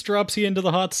kind of just drops you into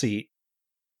the hot seat.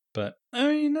 But, I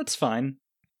mean, that's fine.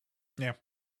 Yeah.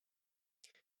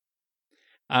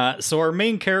 So our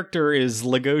main character is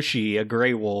Legoshi, a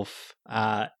gray wolf.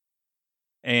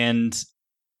 And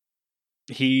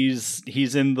he's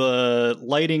in the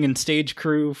lighting and stage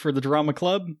crew for the drama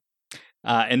club.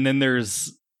 And then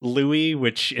there's Louis,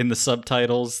 which in the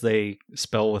subtitles they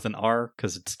spell with an R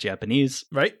because it's Japanese.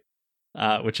 Right.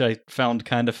 which I found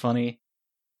kind of funny.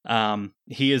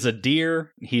 He is a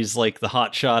deer. He's like the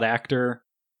hotshot actor.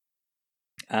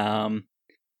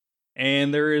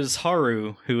 And there is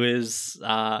Haru, who is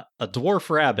a dwarf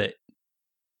rabbit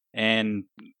and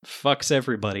fucks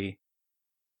everybody.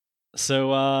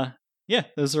 So, yeah,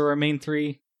 those are our main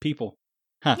three people.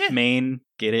 Huh, Yeah. Mane,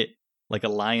 get it? Like a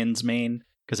lion's mane?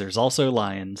 Because there's also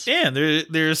lions. Yeah,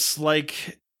 there's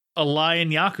like a lion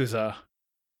Yakuza.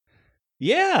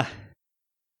 Yeah.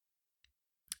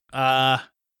 I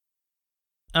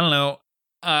don't know.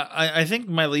 I think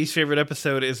my least favorite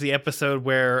episode is the episode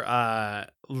where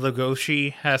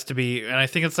Lugosi has to be, and I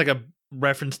think it's like a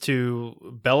reference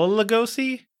to Bella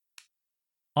Lugosi?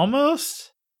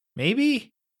 Almost?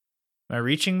 Maybe? Am I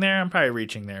reaching there? I'm probably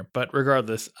reaching there, but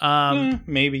regardless.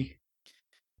 Maybe.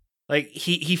 Like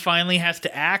he finally has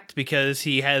to act because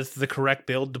he has the correct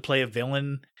build to play a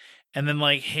villain, and then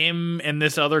like him and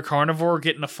this other carnivore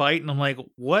get in a fight, and I'm like,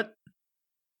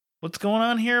 what's going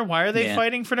on here? Why are they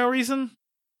fighting for no reason?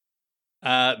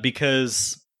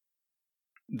 Because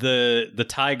the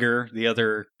tiger, the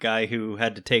other guy who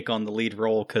had to take on the lead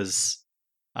role because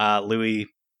Louis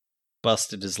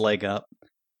busted his leg up,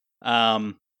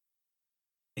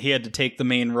 he had to take the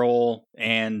main role,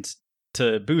 and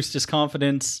to boost his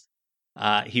confidence,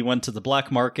 he went to the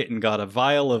black market and got a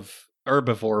vial of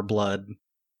herbivore blood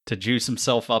to juice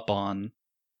himself up on,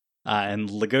 and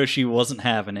Lugosi wasn't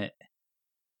having it.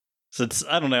 So it's,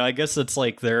 I don't know, I guess it's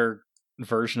like their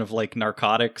version of like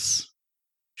narcotics,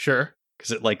 Sure.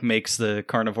 because it like makes the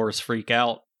carnivores freak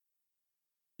out.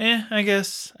 I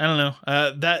guess. I don't know.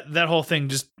 That whole thing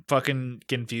just fucking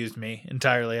confused me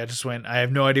entirely. I just went, I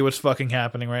have no idea what's fucking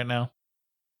happening right now.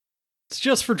 It's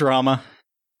just for drama.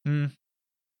 Hmm.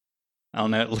 I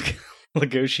don't know.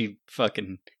 Lugosi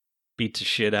fucking beats the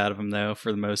shit out of him though,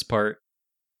 for the most part.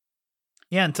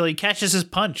 Yeah, until he catches his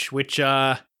punch, which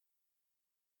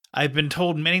I've been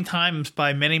told many times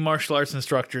by many martial arts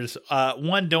instructors,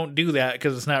 one, don't do that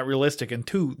because it's not realistic, and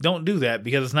two, don't do that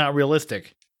because it's not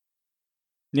realistic.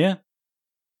 Yeah.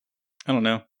 I don't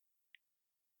know.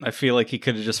 I feel like he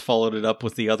could have just followed it up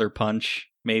with the other punch,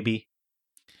 maybe.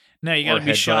 No, you Or gotta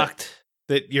be headbutt. shocked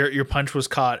that your punch was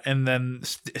caught and then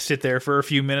sit there for a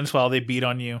few minutes while they beat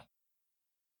on you.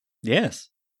 Yes.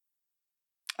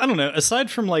 I don't know.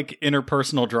 Aside from like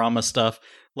interpersonal drama stuff,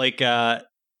 like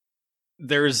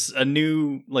there's a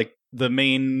new, like the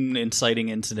main inciting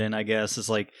incident, I guess, is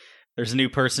like there's a new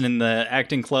person in the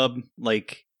acting club.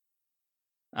 Like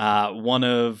one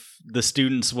of the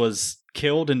students was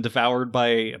killed and devoured by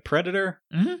a predator.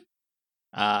 Mhm.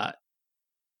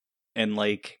 And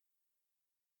like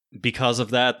because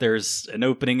of that, there's an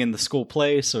opening in the school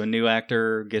play, so a new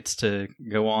actor gets to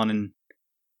go on and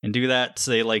do that.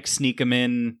 So they like sneak him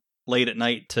in late at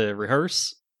night to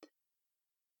rehearse.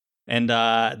 And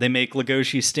they make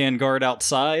Lugosi stand guard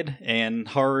outside, and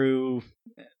Haru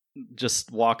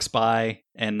just walks by,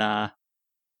 and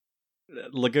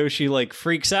Lugosi like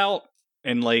freaks out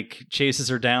and like chases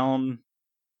her down,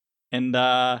 and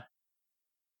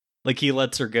like he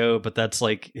lets her go, but that's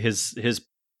like his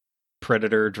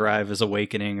predator drive is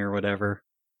awakening or whatever.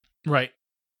 Right.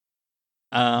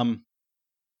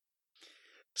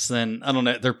 So then, I don't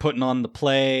know, they're putting on the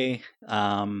play.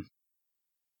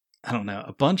 I don't know,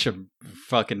 a bunch of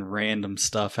fucking random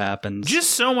stuff happens.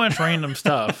 Just so much random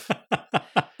stuff.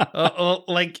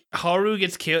 Like Haru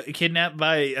gets kidnapped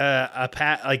by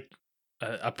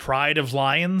a pride of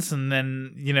lions, and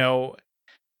then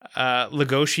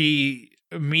Lugosi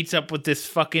meets up with this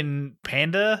fucking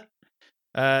panda.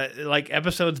 Like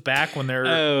episodes back when they're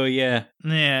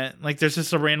like there's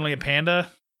just randomly a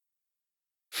panda.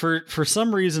 For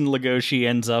some reason, Lugosi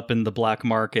ends up in the black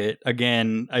market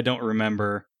again. I don't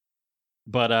remember.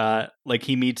 But like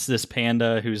he meets this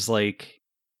panda who's like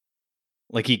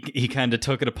he kind of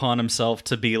took it upon himself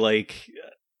to be like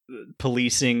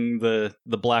policing the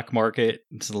black market.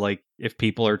 So like if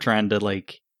people are trying to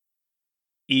like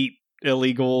eat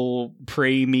illegal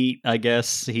prey meat, I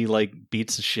guess he like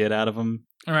beats the shit out of them.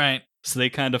 All right. So they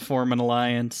kind of form an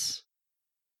alliance.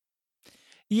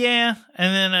 Yeah,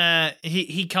 and then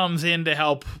he comes in to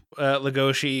help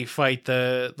Lugosi fight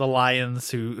the lions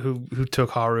who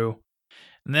took Haru.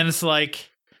 And then it's like,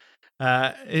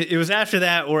 it was after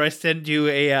that where I sent you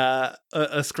a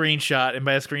screenshot, and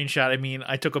by a screenshot I mean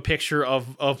I took a picture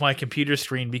of my computer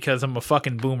screen because I'm a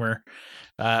fucking boomer,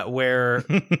 where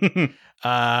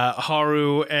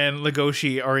Haru and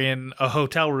Lugosi are in a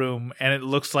hotel room, and it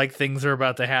looks like things are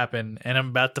about to happen, and I'm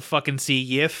about to fucking see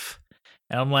Yif,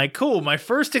 and I'm like, cool, my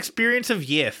first experience of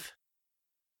Yif.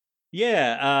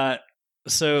 Yeah,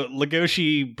 So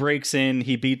Legoshi breaks in,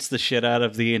 he beats the shit out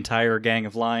of the entire gang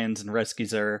of lions and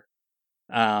rescues her.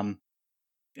 And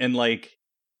like,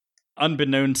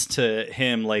 unbeknownst to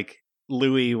him, like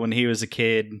Louis, when he was a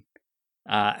kid,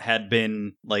 had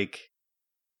been like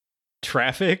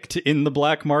trafficked in the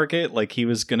black market. Like he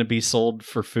was going to be sold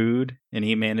for food, and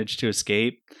he managed to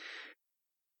escape,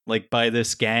 like by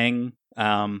this gang.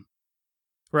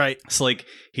 Right. So like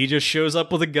he just shows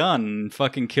up with a gun and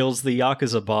fucking kills the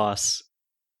Yakuza boss.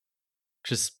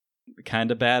 Just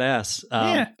kind of badass.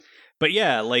 Yeah. But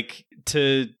yeah, like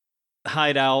to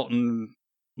hide out and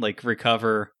like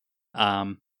recover,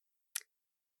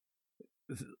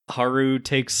 Haru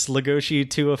takes Legoshi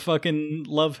to a fucking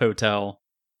love hotel,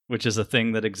 which is a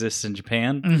thing that exists in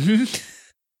Japan. Mm-hmm.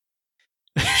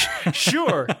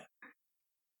 Sure.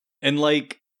 And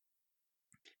like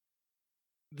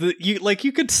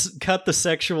you could cut the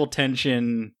sexual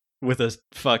tension with a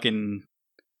fucking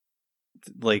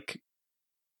like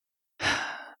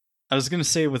I was gonna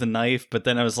say with a knife, but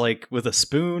then I was like with a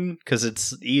spoon because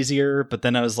it's easier. But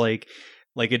then I was like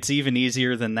it's even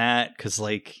easier than that because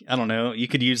like I don't know, you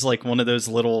could use like one of those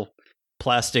little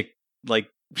plastic like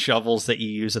shovels that you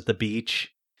use at the beach,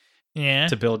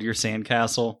 to build your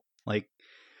sandcastle. Like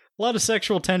a lot of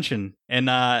sexual tension, and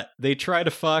they try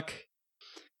to fuck,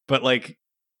 but like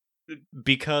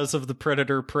because of the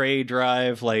predator prey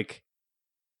drive, like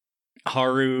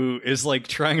Haru is like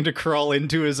trying to crawl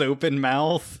into his open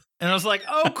mouth. And I was like,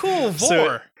 "Oh, cool,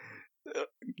 Vor."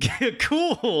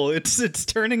 Cool. It's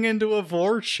turning into a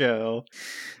Vor show.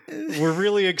 We're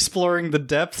really exploring the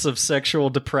depths of sexual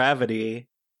depravity.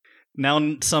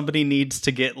 Now somebody needs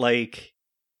to get like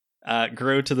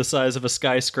grow to the size of a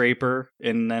skyscraper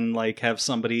and then like have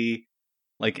somebody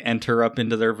like enter up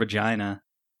into their vagina.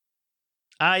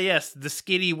 Ah, yes, the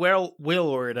Skitty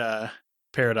Wailord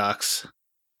paradox.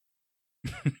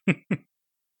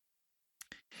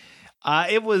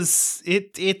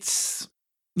 It's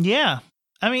yeah.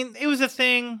 I mean, it was a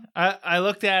thing. I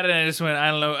looked at it and I just went,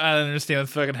 I don't know, I don't understand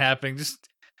what's fucking happening. Just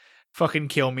fucking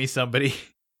kill me, somebody.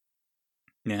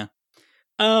 Yeah.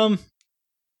 I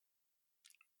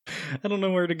don't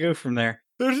know where to go from there.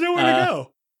 There's nowhere to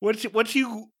go. Once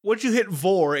you hit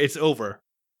Vor, it's over.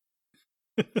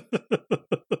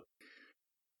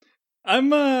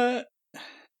 I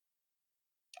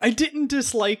didn't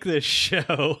dislike this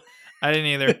show. I didn't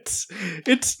either.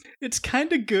 It's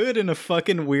kind of good in a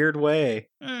fucking weird way.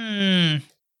 I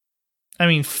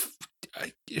mean,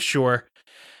 sure.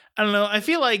 I don't know. I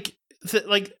feel like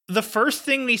the first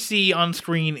thing we see on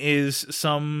screen is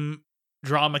some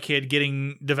drama kid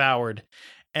getting devoured.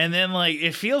 And then, like,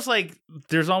 it feels like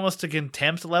there's almost a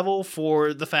contempt level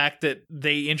for the fact that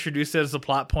they introduced it as a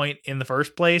plot point in the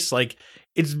first place. Like,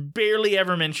 it's barely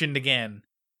ever mentioned again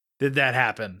that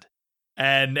happened.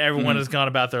 And everyone has gone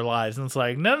about their lives. And it's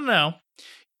like, no.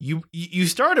 You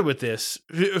started with this.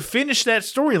 Finish that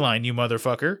storyline, you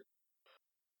motherfucker.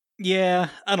 Yeah,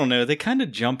 I don't know. They kind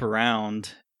of jump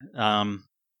around. But,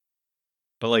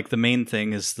 like, the main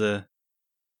thing is the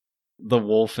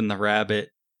wolf and the rabbit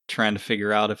trying to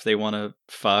figure out if they want to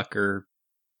fuck or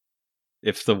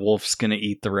if the wolf's gonna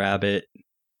eat the rabbit.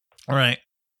 Right.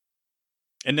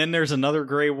 And then there's another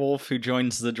gray wolf who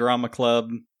joins the drama club,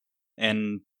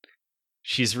 and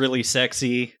she's really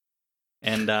sexy,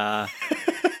 and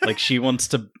like she wants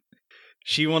to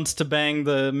bang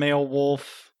the male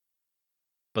wolf,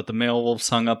 but the male wolf's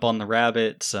hung up on the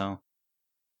rabbit, so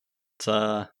it's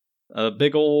a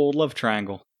big old love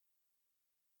triangle.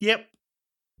 Yep.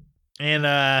 And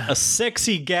a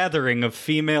sexy gathering of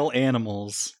female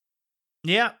animals.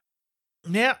 Yeah.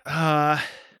 Yeah.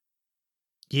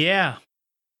 Yeah.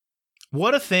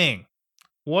 What a thing.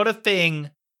 What a thing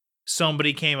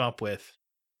somebody came up with.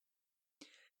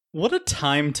 What a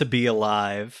time to be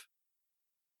alive.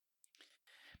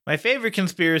 My favorite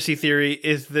conspiracy theory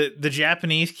is that the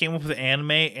Japanese came up with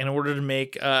anime in order to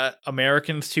make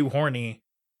Americans too horny,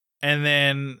 and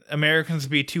then Americans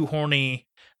be too horny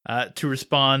to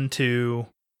respond to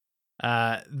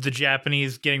the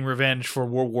Japanese getting revenge for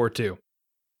World War II.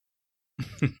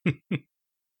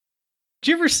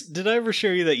 Did I ever show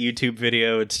you that YouTube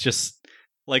video? It's just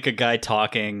like a guy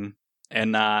talking,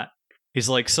 and he's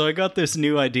like, so I got this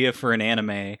new idea for an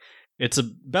anime. It's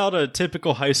about a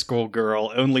typical high school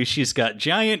girl, only she's got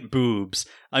giant boobs.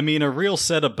 I mean, a real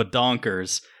set of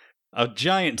badonkers. A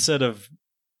giant set of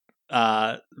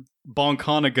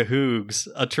bonkonagahoogs.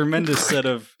 A tremendous set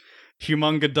of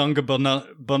humungadunga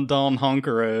bundan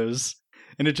honkeros.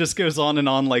 And it just goes on and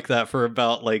on like that for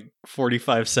about,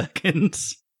 45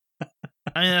 seconds.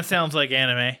 I mean, that sounds like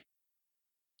anime.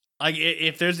 Like,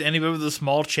 if there's anybody with a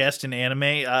small chest in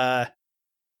anime,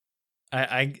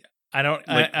 I don't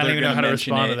Like, I don't they're even know gonna how to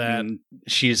mention respond it to that. and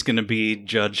she's gonna be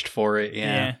judged for it.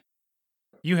 Yeah.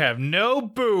 You have no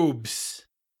boobs.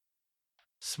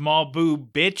 Small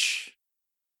boob bitch.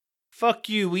 Fuck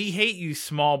you. We hate you,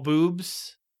 small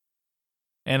boobs.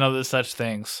 And other such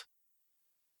things.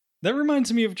 That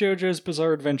reminds me of JoJo's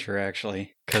Bizarre Adventure,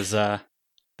 actually, because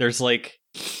there's like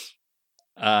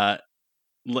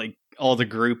all the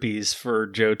groupies for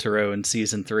Jotaro in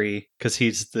season 3, because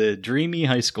he's the dreamy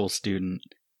high school student,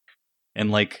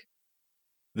 and like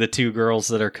the two girls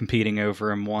that are competing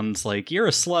over him, one's like, "You're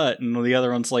a slut," and the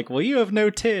other one's like, "Well, you have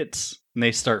no tits." And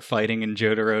they start fighting, and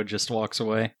Jotaro just walks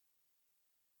away.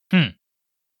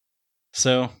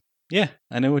 So yeah,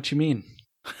 I know what you mean.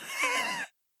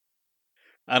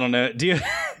 I don't know. Do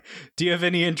you have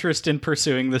any interest in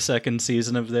pursuing the second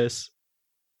season of this?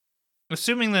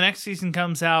 Assuming the next season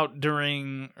comes out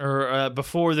during or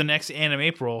before the next Anime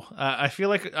April, I feel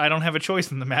like I don't have a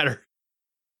choice in the matter.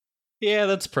 Yeah,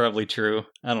 that's probably true.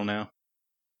 I don't know.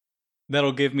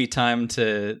 That'll give me time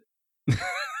to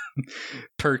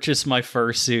purchase my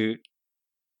fursuit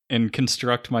and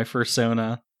construct my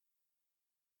fursona.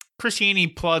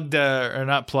 Christiani plugged, or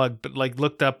not plugged, but like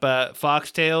looked up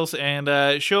Foxtails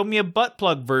and showed me a butt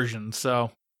plug version.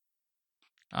 So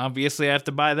obviously I have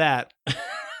to buy that.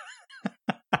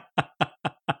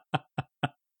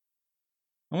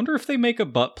 I wonder if they make a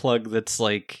butt plug that's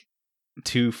like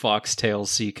 2 foxtails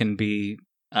so you can be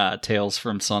Tails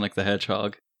from Sonic the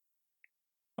Hedgehog.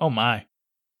 Oh my.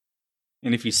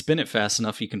 And if you spin it fast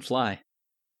enough, you can fly.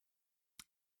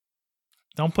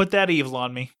 Don't put that evil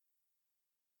on me.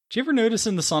 Did you ever notice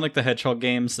in the Sonic the Hedgehog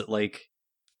games that, like,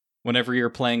 whenever you're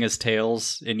playing as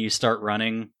Tails and you start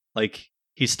running, like,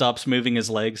 he stops moving his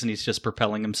legs and he's just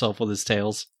propelling himself with his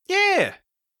tails? Yeah.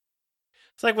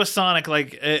 It's like with Sonic,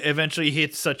 like, eventually he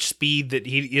hits such speed that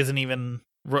he isn't even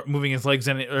moving his legs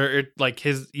in it, or like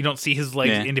you don't see his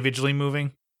legs individually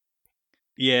moving.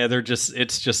 Yeah,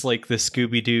 it's just like the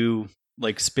Scooby-Doo,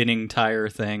 like, spinning tire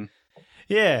thing.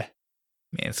 Yeah.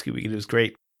 Man, Scooby-Doo's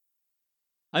great.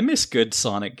 I miss good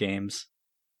Sonic games.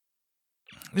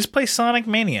 Just play Sonic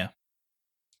Mania.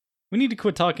 We need to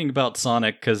quit talking about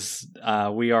Sonic, because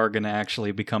we are going to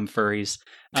actually become furries.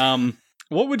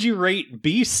 What would you rate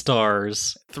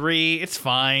Beastars? 3, it's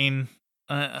fine.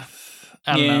 I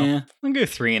don't know. I'll go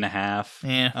 3.5.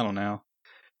 Yeah. I don't know.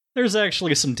 There's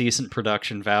actually some decent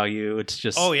production value. It's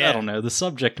just, I don't know, the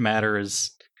subject matter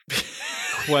is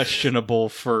questionable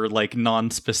for, like,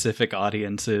 non-specific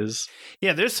audiences.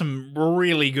 Yeah, there's some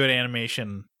really good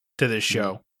animation to this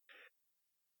show.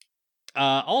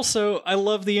 Also, I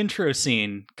love the intro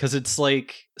scene, because it's,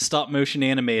 like, stop-motion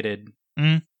animated.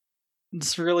 Mm.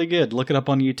 It's really good. Look it up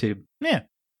on YouTube. Yeah.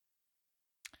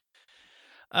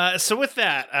 So with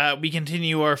that, we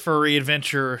continue our furry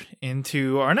adventure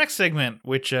into our next segment,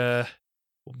 which will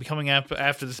be coming up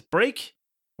after this break,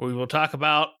 where we will talk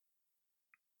about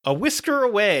A Whisker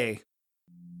Away.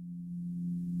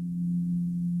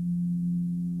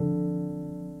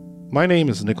 My name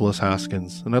is Nicholas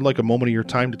Haskins, and I'd like a moment of your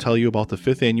time to tell you about the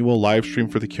 5th annual live stream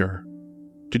for the Cure.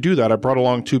 To do that, I brought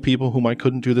along 2 people whom I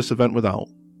couldn't do this event without,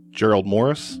 Gerald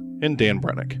Morris and Dan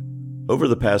Brennick. Over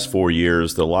the past 4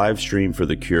 years, the live stream for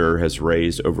the Cure has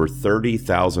raised over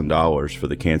 $30,000 for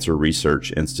the Cancer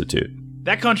Research Institute.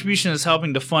 That contribution is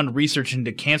helping to fund research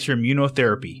into cancer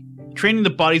immunotherapy, training the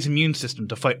body's immune system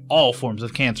to fight all forms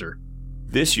of cancer.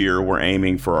 This year, we're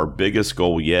aiming for our biggest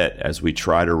goal yet as we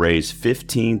try to raise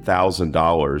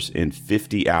 $15,000 in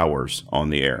 50 hours on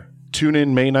the air. Tune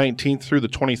in May 19th through the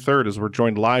 23rd as we're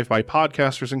joined live by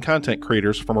podcasters and content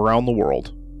creators from around the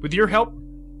world. With your help,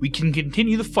 we can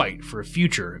continue the fight for a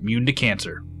future immune to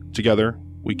cancer. Together,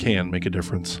 we can make a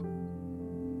difference.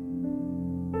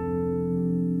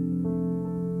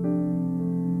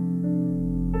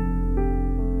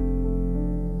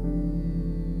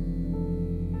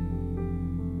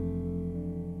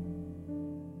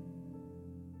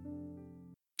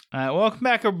 Welcome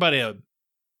back, everybody.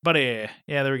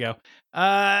 Yeah, there we go.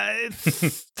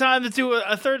 It's time to do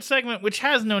a third segment, which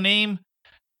has no name.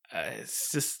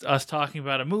 It's just us talking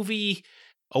about a movie,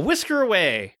 A Whisker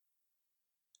Away.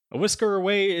 A Whisker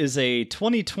Away is a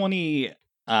 2020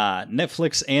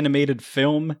 Netflix animated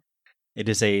film. It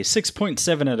is a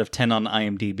 6.7 out of 10 on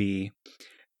IMDb.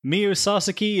 Miyu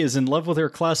Sasaki is in love with her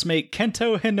classmate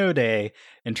Kento Hinode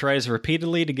and tries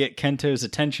repeatedly to get Kento's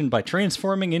attention by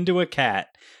transforming into a cat,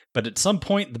 but at some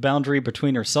point the boundary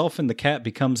between herself and the cat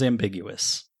becomes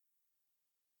ambiguous.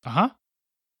 Uh-huh.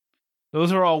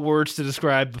 Those are all words to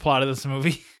describe the plot of this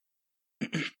movie.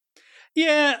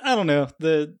 Yeah, I don't know.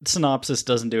 The synopsis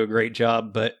doesn't do a great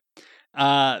job, but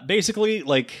basically,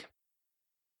 like,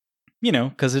 you know,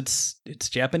 because it's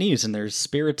Japanese and there's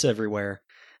spirits everywhere.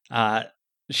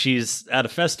 She's at a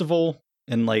festival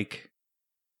and like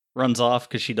runs off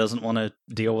because she doesn't want to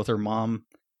deal with her mom.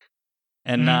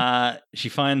 And she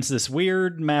finds this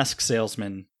weird mask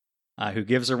salesman who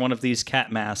gives her one of these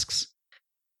cat masks.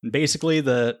 And basically,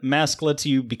 the mask lets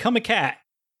you become a cat.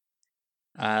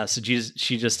 So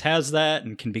she just has that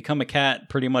and can become a cat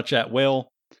pretty much at will.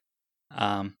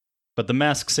 But the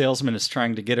mask salesman is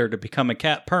trying to get her to become a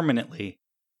cat permanently.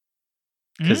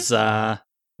 Because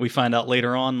we find out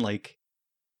later on, like,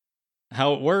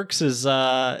 how it works is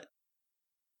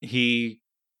he,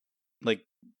 like,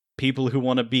 people who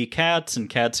want to be cats and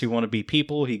cats who want to be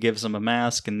people, he gives them a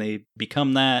mask and they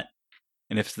become that.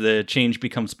 And if the change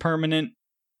becomes permanent,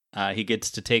 he gets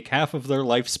to take half of their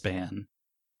lifespan.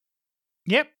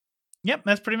 Yep,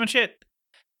 that's pretty much it.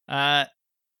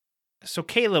 So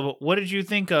Caleb, what did you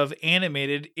think of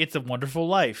animated It's a Wonderful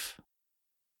Life?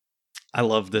 I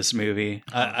love this movie.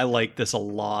 I like this a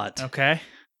lot. Okay.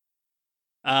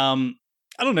 I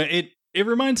don't know. It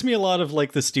reminds me a lot of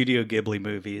like the Studio Ghibli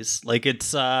movies. Like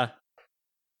it's not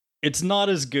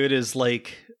as good as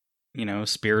like, you know,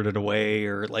 Spirited Away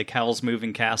or like Howl's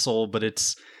Moving Castle, but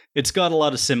it's got a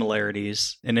lot of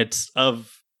similarities and it's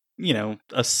of, you know,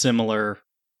 a similar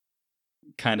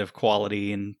kind of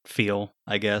quality and feel,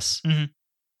 I guess.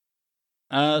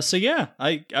 Mm-hmm. So yeah,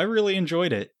 I really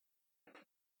enjoyed it.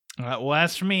 Well,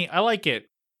 as for me, I like it.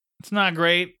 It's not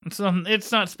great.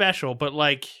 It's not special, but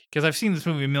like, because I've seen this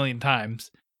movie a million times,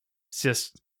 it's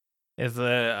just as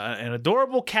an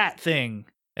adorable cat thing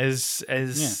as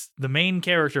the main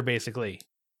character, basically.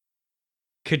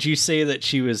 Could you say that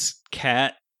she was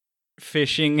cat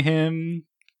fishing him?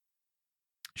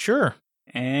 Sure.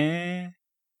 Mm-hmm.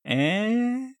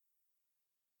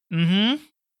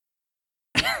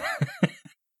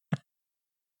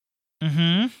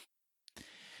 Mm-hmm.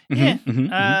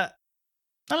 Yeah.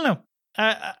 I don't know.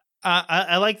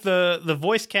 I like the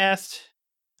voice cast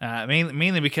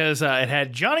mainly because it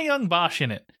had Johnny Young Bosch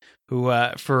in it, who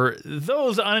for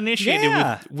those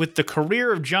uninitiated with the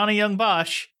career of Johnny Young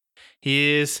Bosch,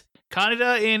 he is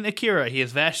Kaneda in Akira. He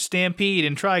is Vash Stampede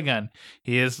in Trigun.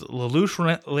 He is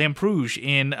Lelouch Lamperouge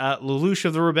in Lelouch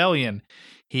of the Rebellion.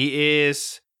 He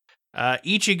is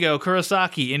Ichigo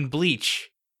Kurosaki in Bleach.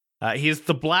 He is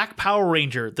the Black Power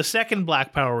Ranger, the second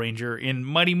Black Power Ranger in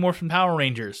Mighty Morphin Power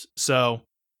Rangers. So,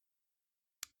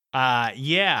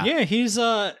 yeah. Yeah, he's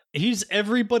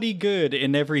everybody good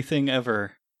in everything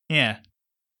ever. Yeah.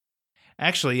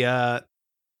 Actually,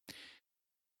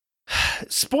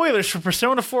 spoilers for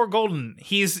Persona 4 Golden.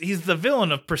 He's the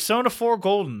villain of Persona 4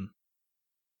 Golden.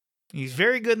 He's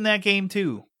very good in that game,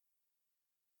 too.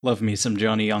 Love me some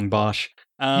Johnny Young Bosch.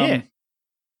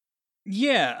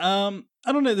 Yeah,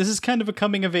 I don't know, this is kind of a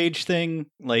coming of age thing,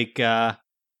 like,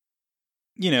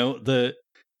 you know, the,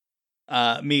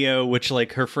 Mio, which,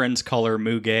 like, her friends call her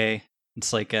Muge,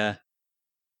 it's like,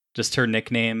 just her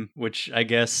nickname, which I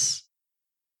guess,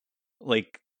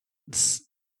 like,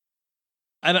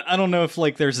 I don't know if,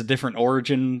 like, there's a different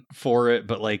origin for it,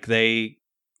 but, like, they,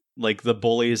 like, the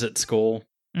bullies at school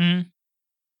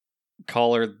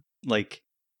call her, like,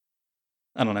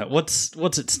 I don't know, what's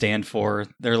it stand for?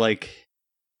 They're like...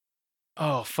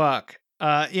 Oh, fuck.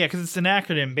 Yeah, because it's an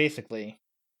acronym, basically.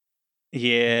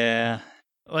 Yeah.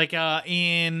 Like,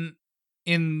 in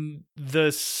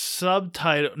the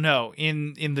subtitle... No,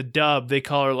 in the dub, they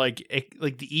call her, like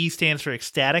the E stands for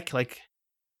ecstatic, like...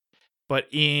 But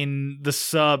in the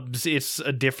subs, it's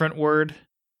a different word.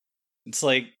 It's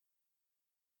like...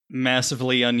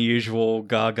 massively unusual,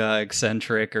 gaga,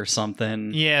 eccentric, or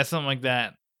something. Yeah, something like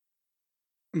that.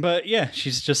 But yeah,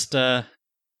 she's just,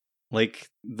 like,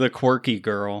 the quirky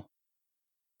girl.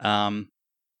 But,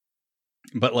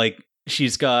 like,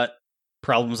 she's got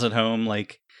problems at home,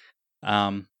 like,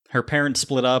 her parents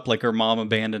split up, like, her mom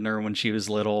abandoned her when she was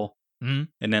little. Mm-hmm.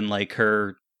 And then, like,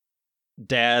 her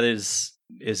dad is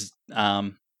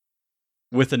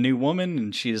with a new woman,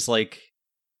 and she's, like,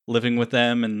 living with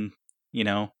them, and, you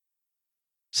know,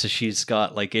 so she's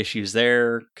got, like, issues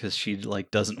there, because she,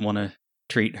 like, doesn't want to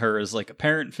treat her as like a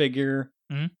parent figure.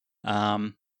 Mm-hmm.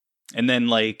 And then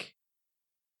like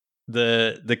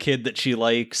the kid that she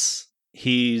likes,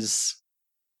 he's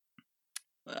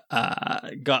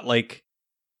got like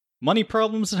money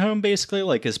problems at home, basically.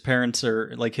 Like his parents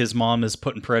are like, his mom is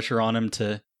putting pressure on him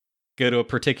to go to a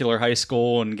particular high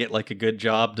school and get like a good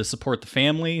job to support the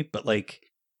family, but like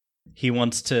he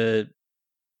wants to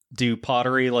do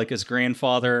pottery like his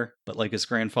grandfather, but like his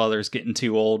grandfather's getting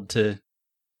too old to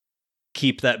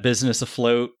keep that business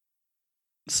afloat.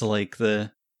 So like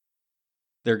they're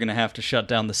gonna have to shut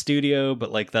down the studio,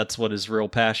 but like that's what his real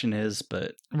passion is.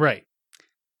 But right,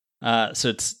 So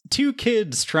it's two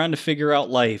kids trying to figure out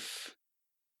life.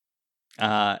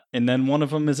 And then one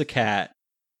of them is a cat.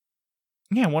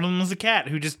 Yeah, one of them is a cat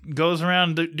who just goes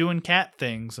around doing cat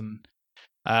things. And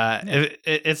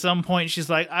at some point, she's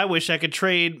like, I wish I could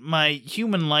trade my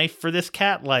human life for this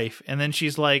cat life. And then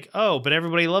she's like, oh, but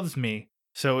everybody loves me.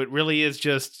 So it really is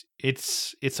just,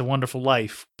 it's a wonderful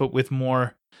life, but with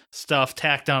more stuff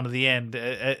tacked onto the end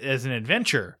as an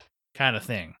adventure kind of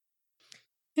thing.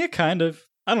 Yeah, kind of.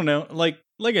 I don't know. Like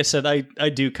I said, I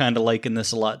do kind of liken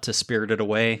this a lot to Spirited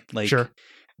Away. Like, sure.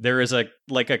 There is a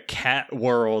cat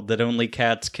world that only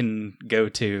cats can go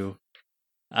to.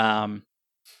 And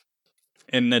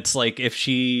it's like if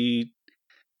she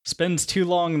spends too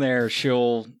long there,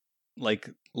 she'll like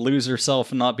lose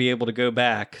herself and not be able to go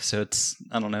back. So it's,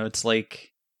 I don't know, it's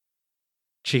like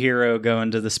Chihiro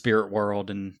going to the spirit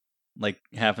world and like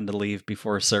having to leave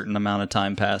before a certain amount of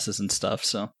time passes and stuff.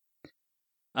 So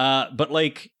but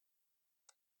like,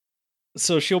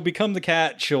 so she'll become the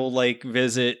cat, she'll like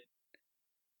visit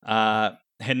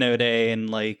Hinode and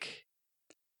like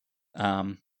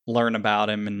learn about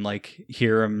him and like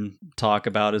hear him talk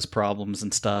about his problems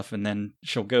and stuff, and then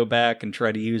she'll go back and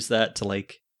try to use that to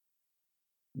like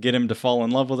get him to fall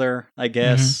in love with her, I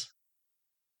guess.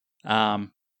 But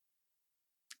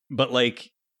like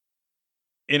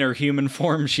in her human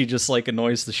form, she just like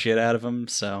annoys the shit out of him,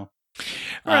 so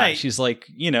right. She's like,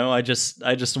 you know, I just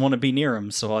want to be near him,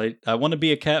 so I want to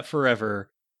be a cat forever.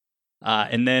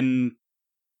 And then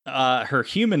her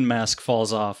human mask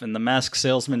falls off and the mask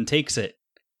salesman takes it.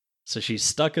 So she's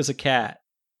stuck as a cat.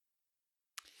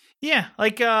 Yeah,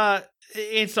 like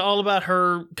it's all about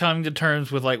her coming to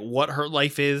terms with like what her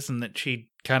life is, and that she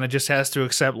kind of just has to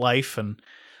accept life and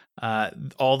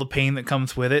all the pain that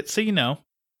comes with it. So, you know,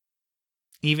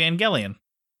 Evangelion.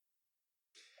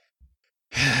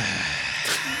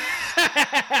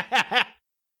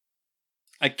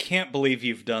 I can't believe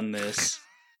you've done this.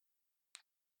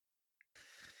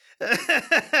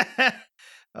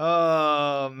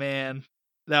 Oh man,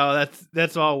 no,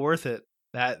 that's all worth it.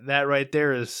 That right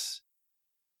there is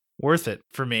worth it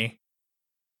for me.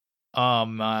 Oh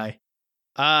my.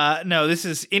 No, this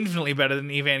is infinitely better than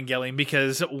Evangelion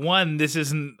because one, this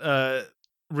isn't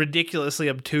ridiculously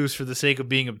obtuse for the sake of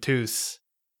being obtuse,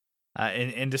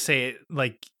 and to say it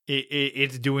like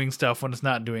it's doing stuff when it's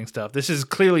not doing stuff. This is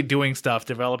clearly doing stuff,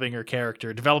 developing her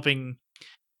character, developing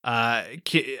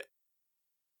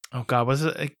oh god, was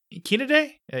it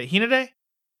Hinode? Hinode?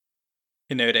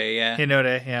 Hinode, yeah.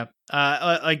 Hinode, yeah.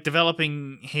 Like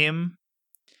developing him,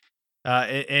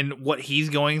 and what he's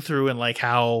going through, and like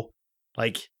how,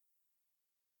 like,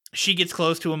 she gets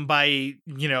close to him by,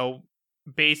 you know,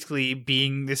 basically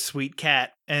being this sweet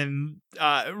cat, and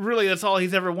really that's all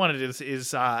he's ever wanted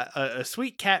is a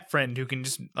sweet cat friend who can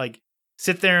just like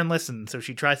sit there and listen. So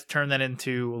she tries to turn that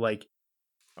into like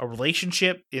a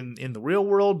relationship in the real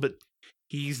world, but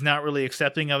he's not really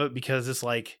accepting of it because it's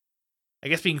like, I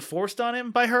guess, being forced on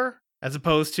him by her as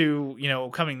opposed to, you know,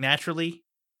 coming naturally.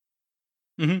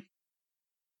 Mm-hmm.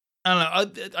 I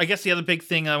don't know. I guess the other big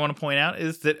thing I want to point out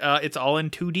is that it's all in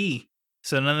 2D.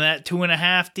 So none of that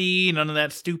 2.5D, none of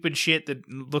that stupid shit that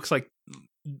looks like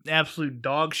absolute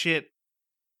dog shit.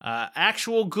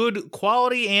 Actual good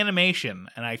quality animation,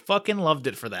 and I fucking loved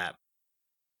it for that.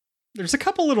 There's a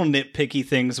couple little nitpicky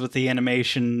things with the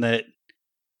animation that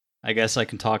I guess I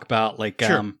can talk about. Like,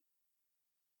 sure.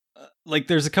 Like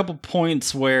there's a couple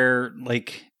points where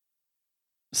like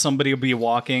somebody will be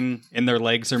walking and their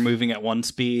legs are moving at one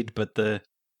speed, but the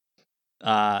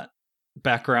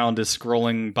background is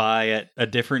scrolling by at a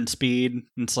different speed. And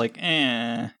it's like,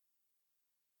 yeah,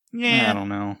 I don't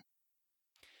know.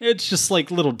 It's just like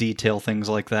little detail things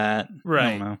like that. Right. I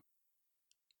don't know.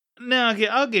 No, okay,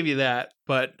 I'll give you that,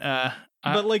 but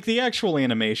like the actual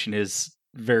animation is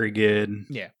very good.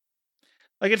 Yeah.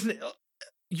 Like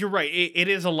you're right. It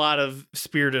is a lot of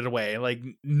Spirited Away, like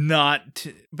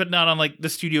but not on like the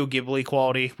Studio Ghibli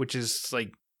quality, which is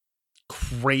like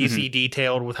crazy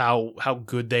detailed with how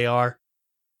good they are.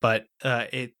 But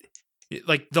it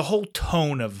like the whole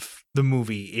tone of the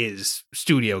movie is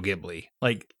Studio Ghibli,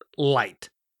 like light.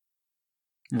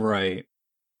 Right.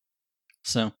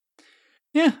 So,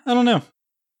 yeah, I don't know.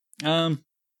 I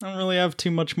don't really have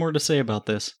too much more to say about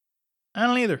this. I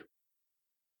don't either.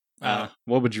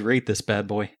 What would you rate this bad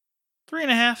boy?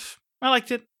 3.5. I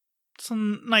liked it. It's a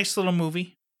nice little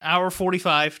movie. Hour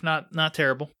 45. Not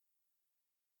terrible.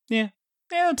 Yeah,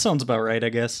 that sounds about right, I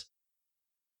guess.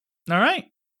 All right.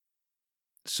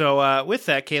 So with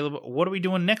that, Caleb, what are we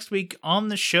doing next week on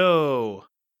the show?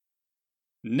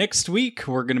 Next week,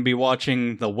 we're going to be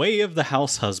watching The Way of the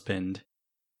House Husband,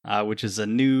 which is a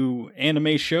new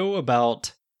anime show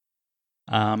about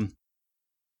A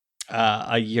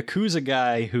Yakuza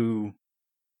guy who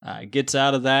gets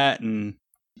out of that and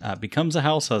becomes a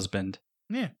house husband.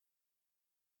 Yeah.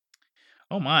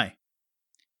 Oh my.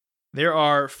 There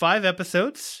are 5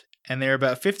 episodes, and they're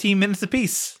about 15 minutes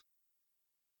apiece.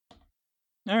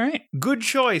 All right. Good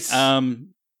choice.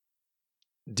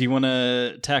 Do you want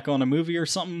to tack on a movie or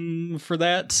something for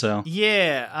that? So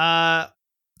yeah.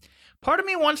 Part of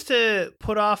me wants to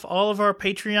put off all of our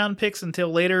Patreon picks until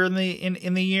later in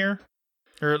the year,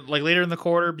 or like later in the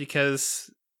quarter, because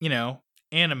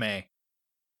anime.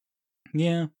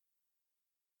 Yeah.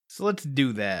 So let's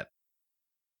do that.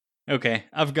 Okay,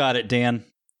 I've got it, Dan.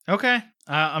 Okay,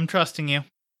 I'm trusting you.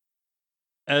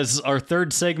 As our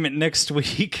third segment next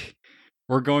week,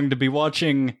 we're going to be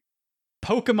watching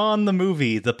Pokemon the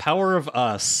movie, The Power of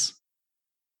Us.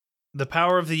 The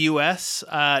power of the U.S.,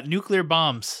 nuclear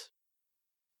bombs.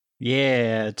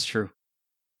 Yeah, it's true.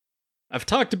 I've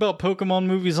talked about Pokemon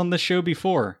movies on this show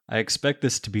before. I expect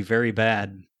this to be very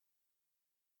bad.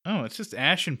 Oh, it's just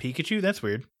Ash and Pikachu? That's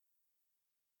weird.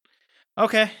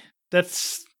 Okay, that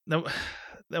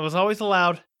was always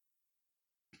allowed.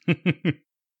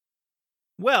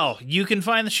 Well, you can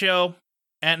find the show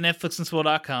at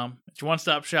netflixandswill.com. It's your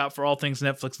one-stop shop for all things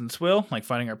Netflix and Swill, like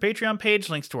finding our Patreon page,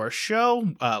 links to our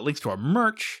show, links to our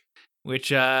merch,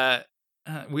 which I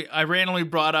randomly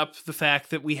brought up the fact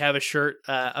that we have a shirt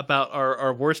about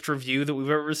our worst review that we've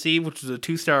ever received, which was a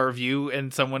 2-star review,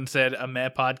 and someone said a meh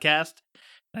podcast.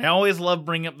 I always love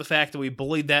bringing up the fact that we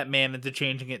bullied that man into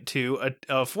changing it to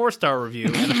a 4-star review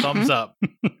and a thumbs up.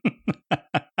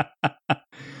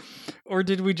 Or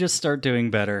did we just start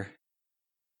doing better?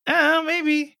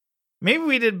 Maybe. Maybe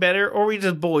we did better, or we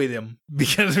just bullied him.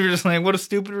 Because we were just like, what a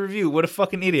stupid review. What a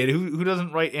fucking idiot. Who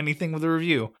doesn't write anything with a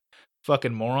review?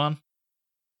 Fucking moron.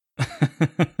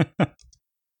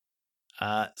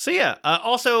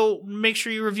 Also, make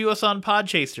sure you review us on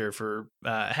Podchaser for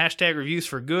hashtag reviews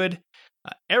for good.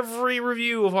 Every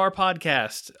review of our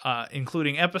podcast,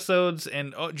 including episodes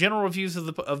and general reviews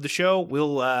of the show,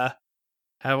 will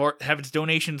have its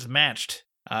donations matched.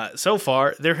 So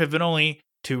far, there have been only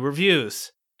 2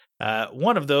 reviews.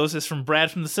 One of those is from Brad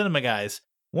from the Cinema Guys.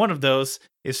 One of those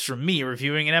is from me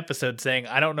reviewing an episode saying,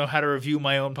 I don't know how to review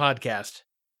my own podcast.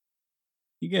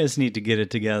 You guys need to get it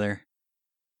together.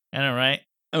 I know, right?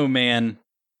 Oh, man.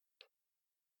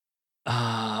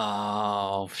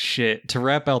 Oh, shit. To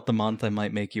wrap out the month, I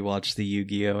might make you watch the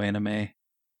Yu-Gi-Oh! Anime.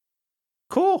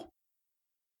 Cool.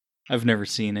 I've never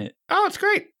seen it. Oh, it's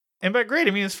great. And by great,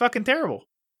 I mean it's fucking terrible.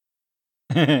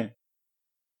 In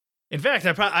fact,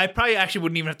 I probably actually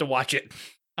wouldn't even have to watch it.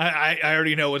 I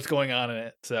already know what's going on in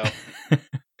it, so.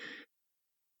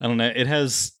 I don't know. It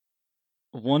has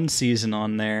 1 season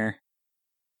on there.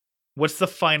 What's the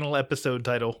final episode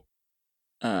title?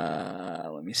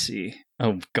 Let me see.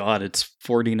 Oh god, it's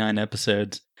 49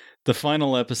 episodes. The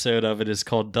final episode of it is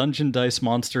called Dungeon Dice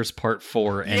Monsters Part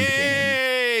 4 Endgame.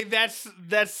 Yay!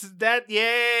 That's that.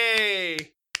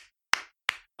 Yay!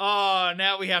 Oh,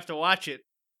 now we have to watch it.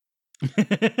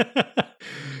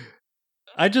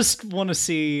 I just want to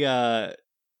see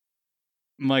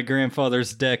my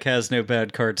grandfather's deck has no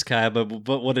bad cards, Kaiba,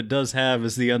 but what it does have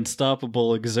is the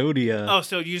unstoppable Exodia. Oh,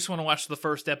 so you just want to watch the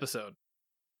first episode?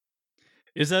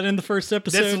 Is that in the first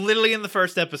episode? That's literally in the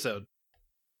first episode.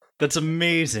 That's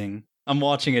amazing. I'm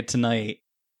watching it tonight.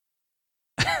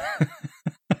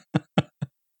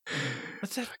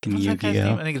 What's that Yu-Gi-Oh? guy's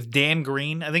name? I think it's Dan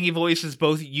Green. I think he voices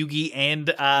both Yugi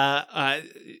and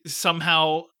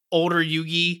somehow older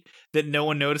Yugi that no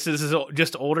one notices is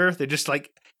just older. They're just like,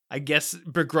 I guess,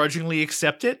 begrudgingly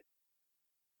accept it.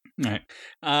 All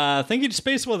right. Thank you to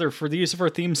Space Weather for the use of our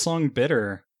theme song,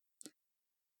 Bitter,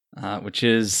 which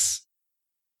is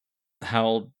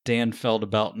how Dan felt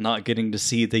about not getting to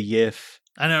see the YIF.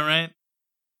 I know, right?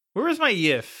 Where was my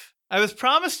YIF? I was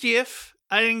promised YIF.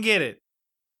 I didn't get it.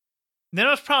 Then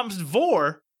I was promised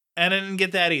Vor, and I didn't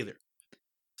get that either.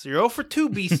 So you're 0 for 2,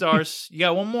 B-Stars. You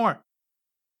got 1 more.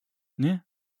 Yeah.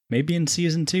 Maybe in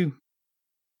season 2.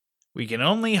 We can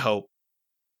only hope.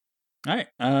 All right.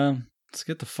 Let's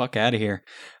get the fuck out of here.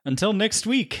 Until next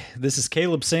week, this is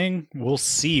Caleb saying we'll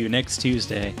see you next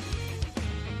Tuesday.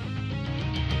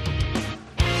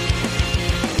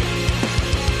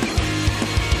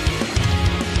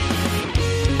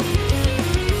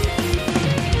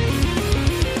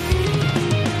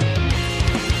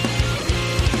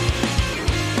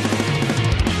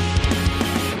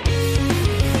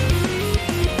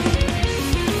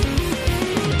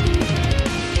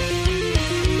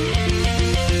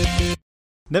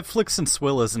 Netflix and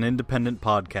Swill is an independent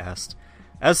podcast.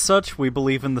 As such, we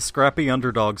believe in the scrappy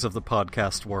underdogs of the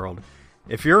podcast world.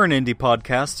 If you're an indie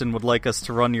podcast and would like us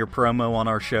to run your promo on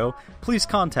our show, please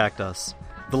contact us.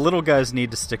 The little guys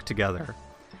need to stick together.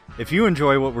 If you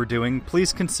enjoy what we're doing,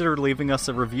 please consider leaving us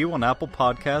a review on Apple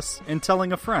Podcasts and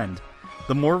telling a friend.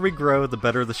 The more we grow, the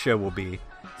better the show will be.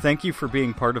 Thank you for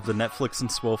being part of the Netflix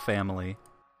and Swole family.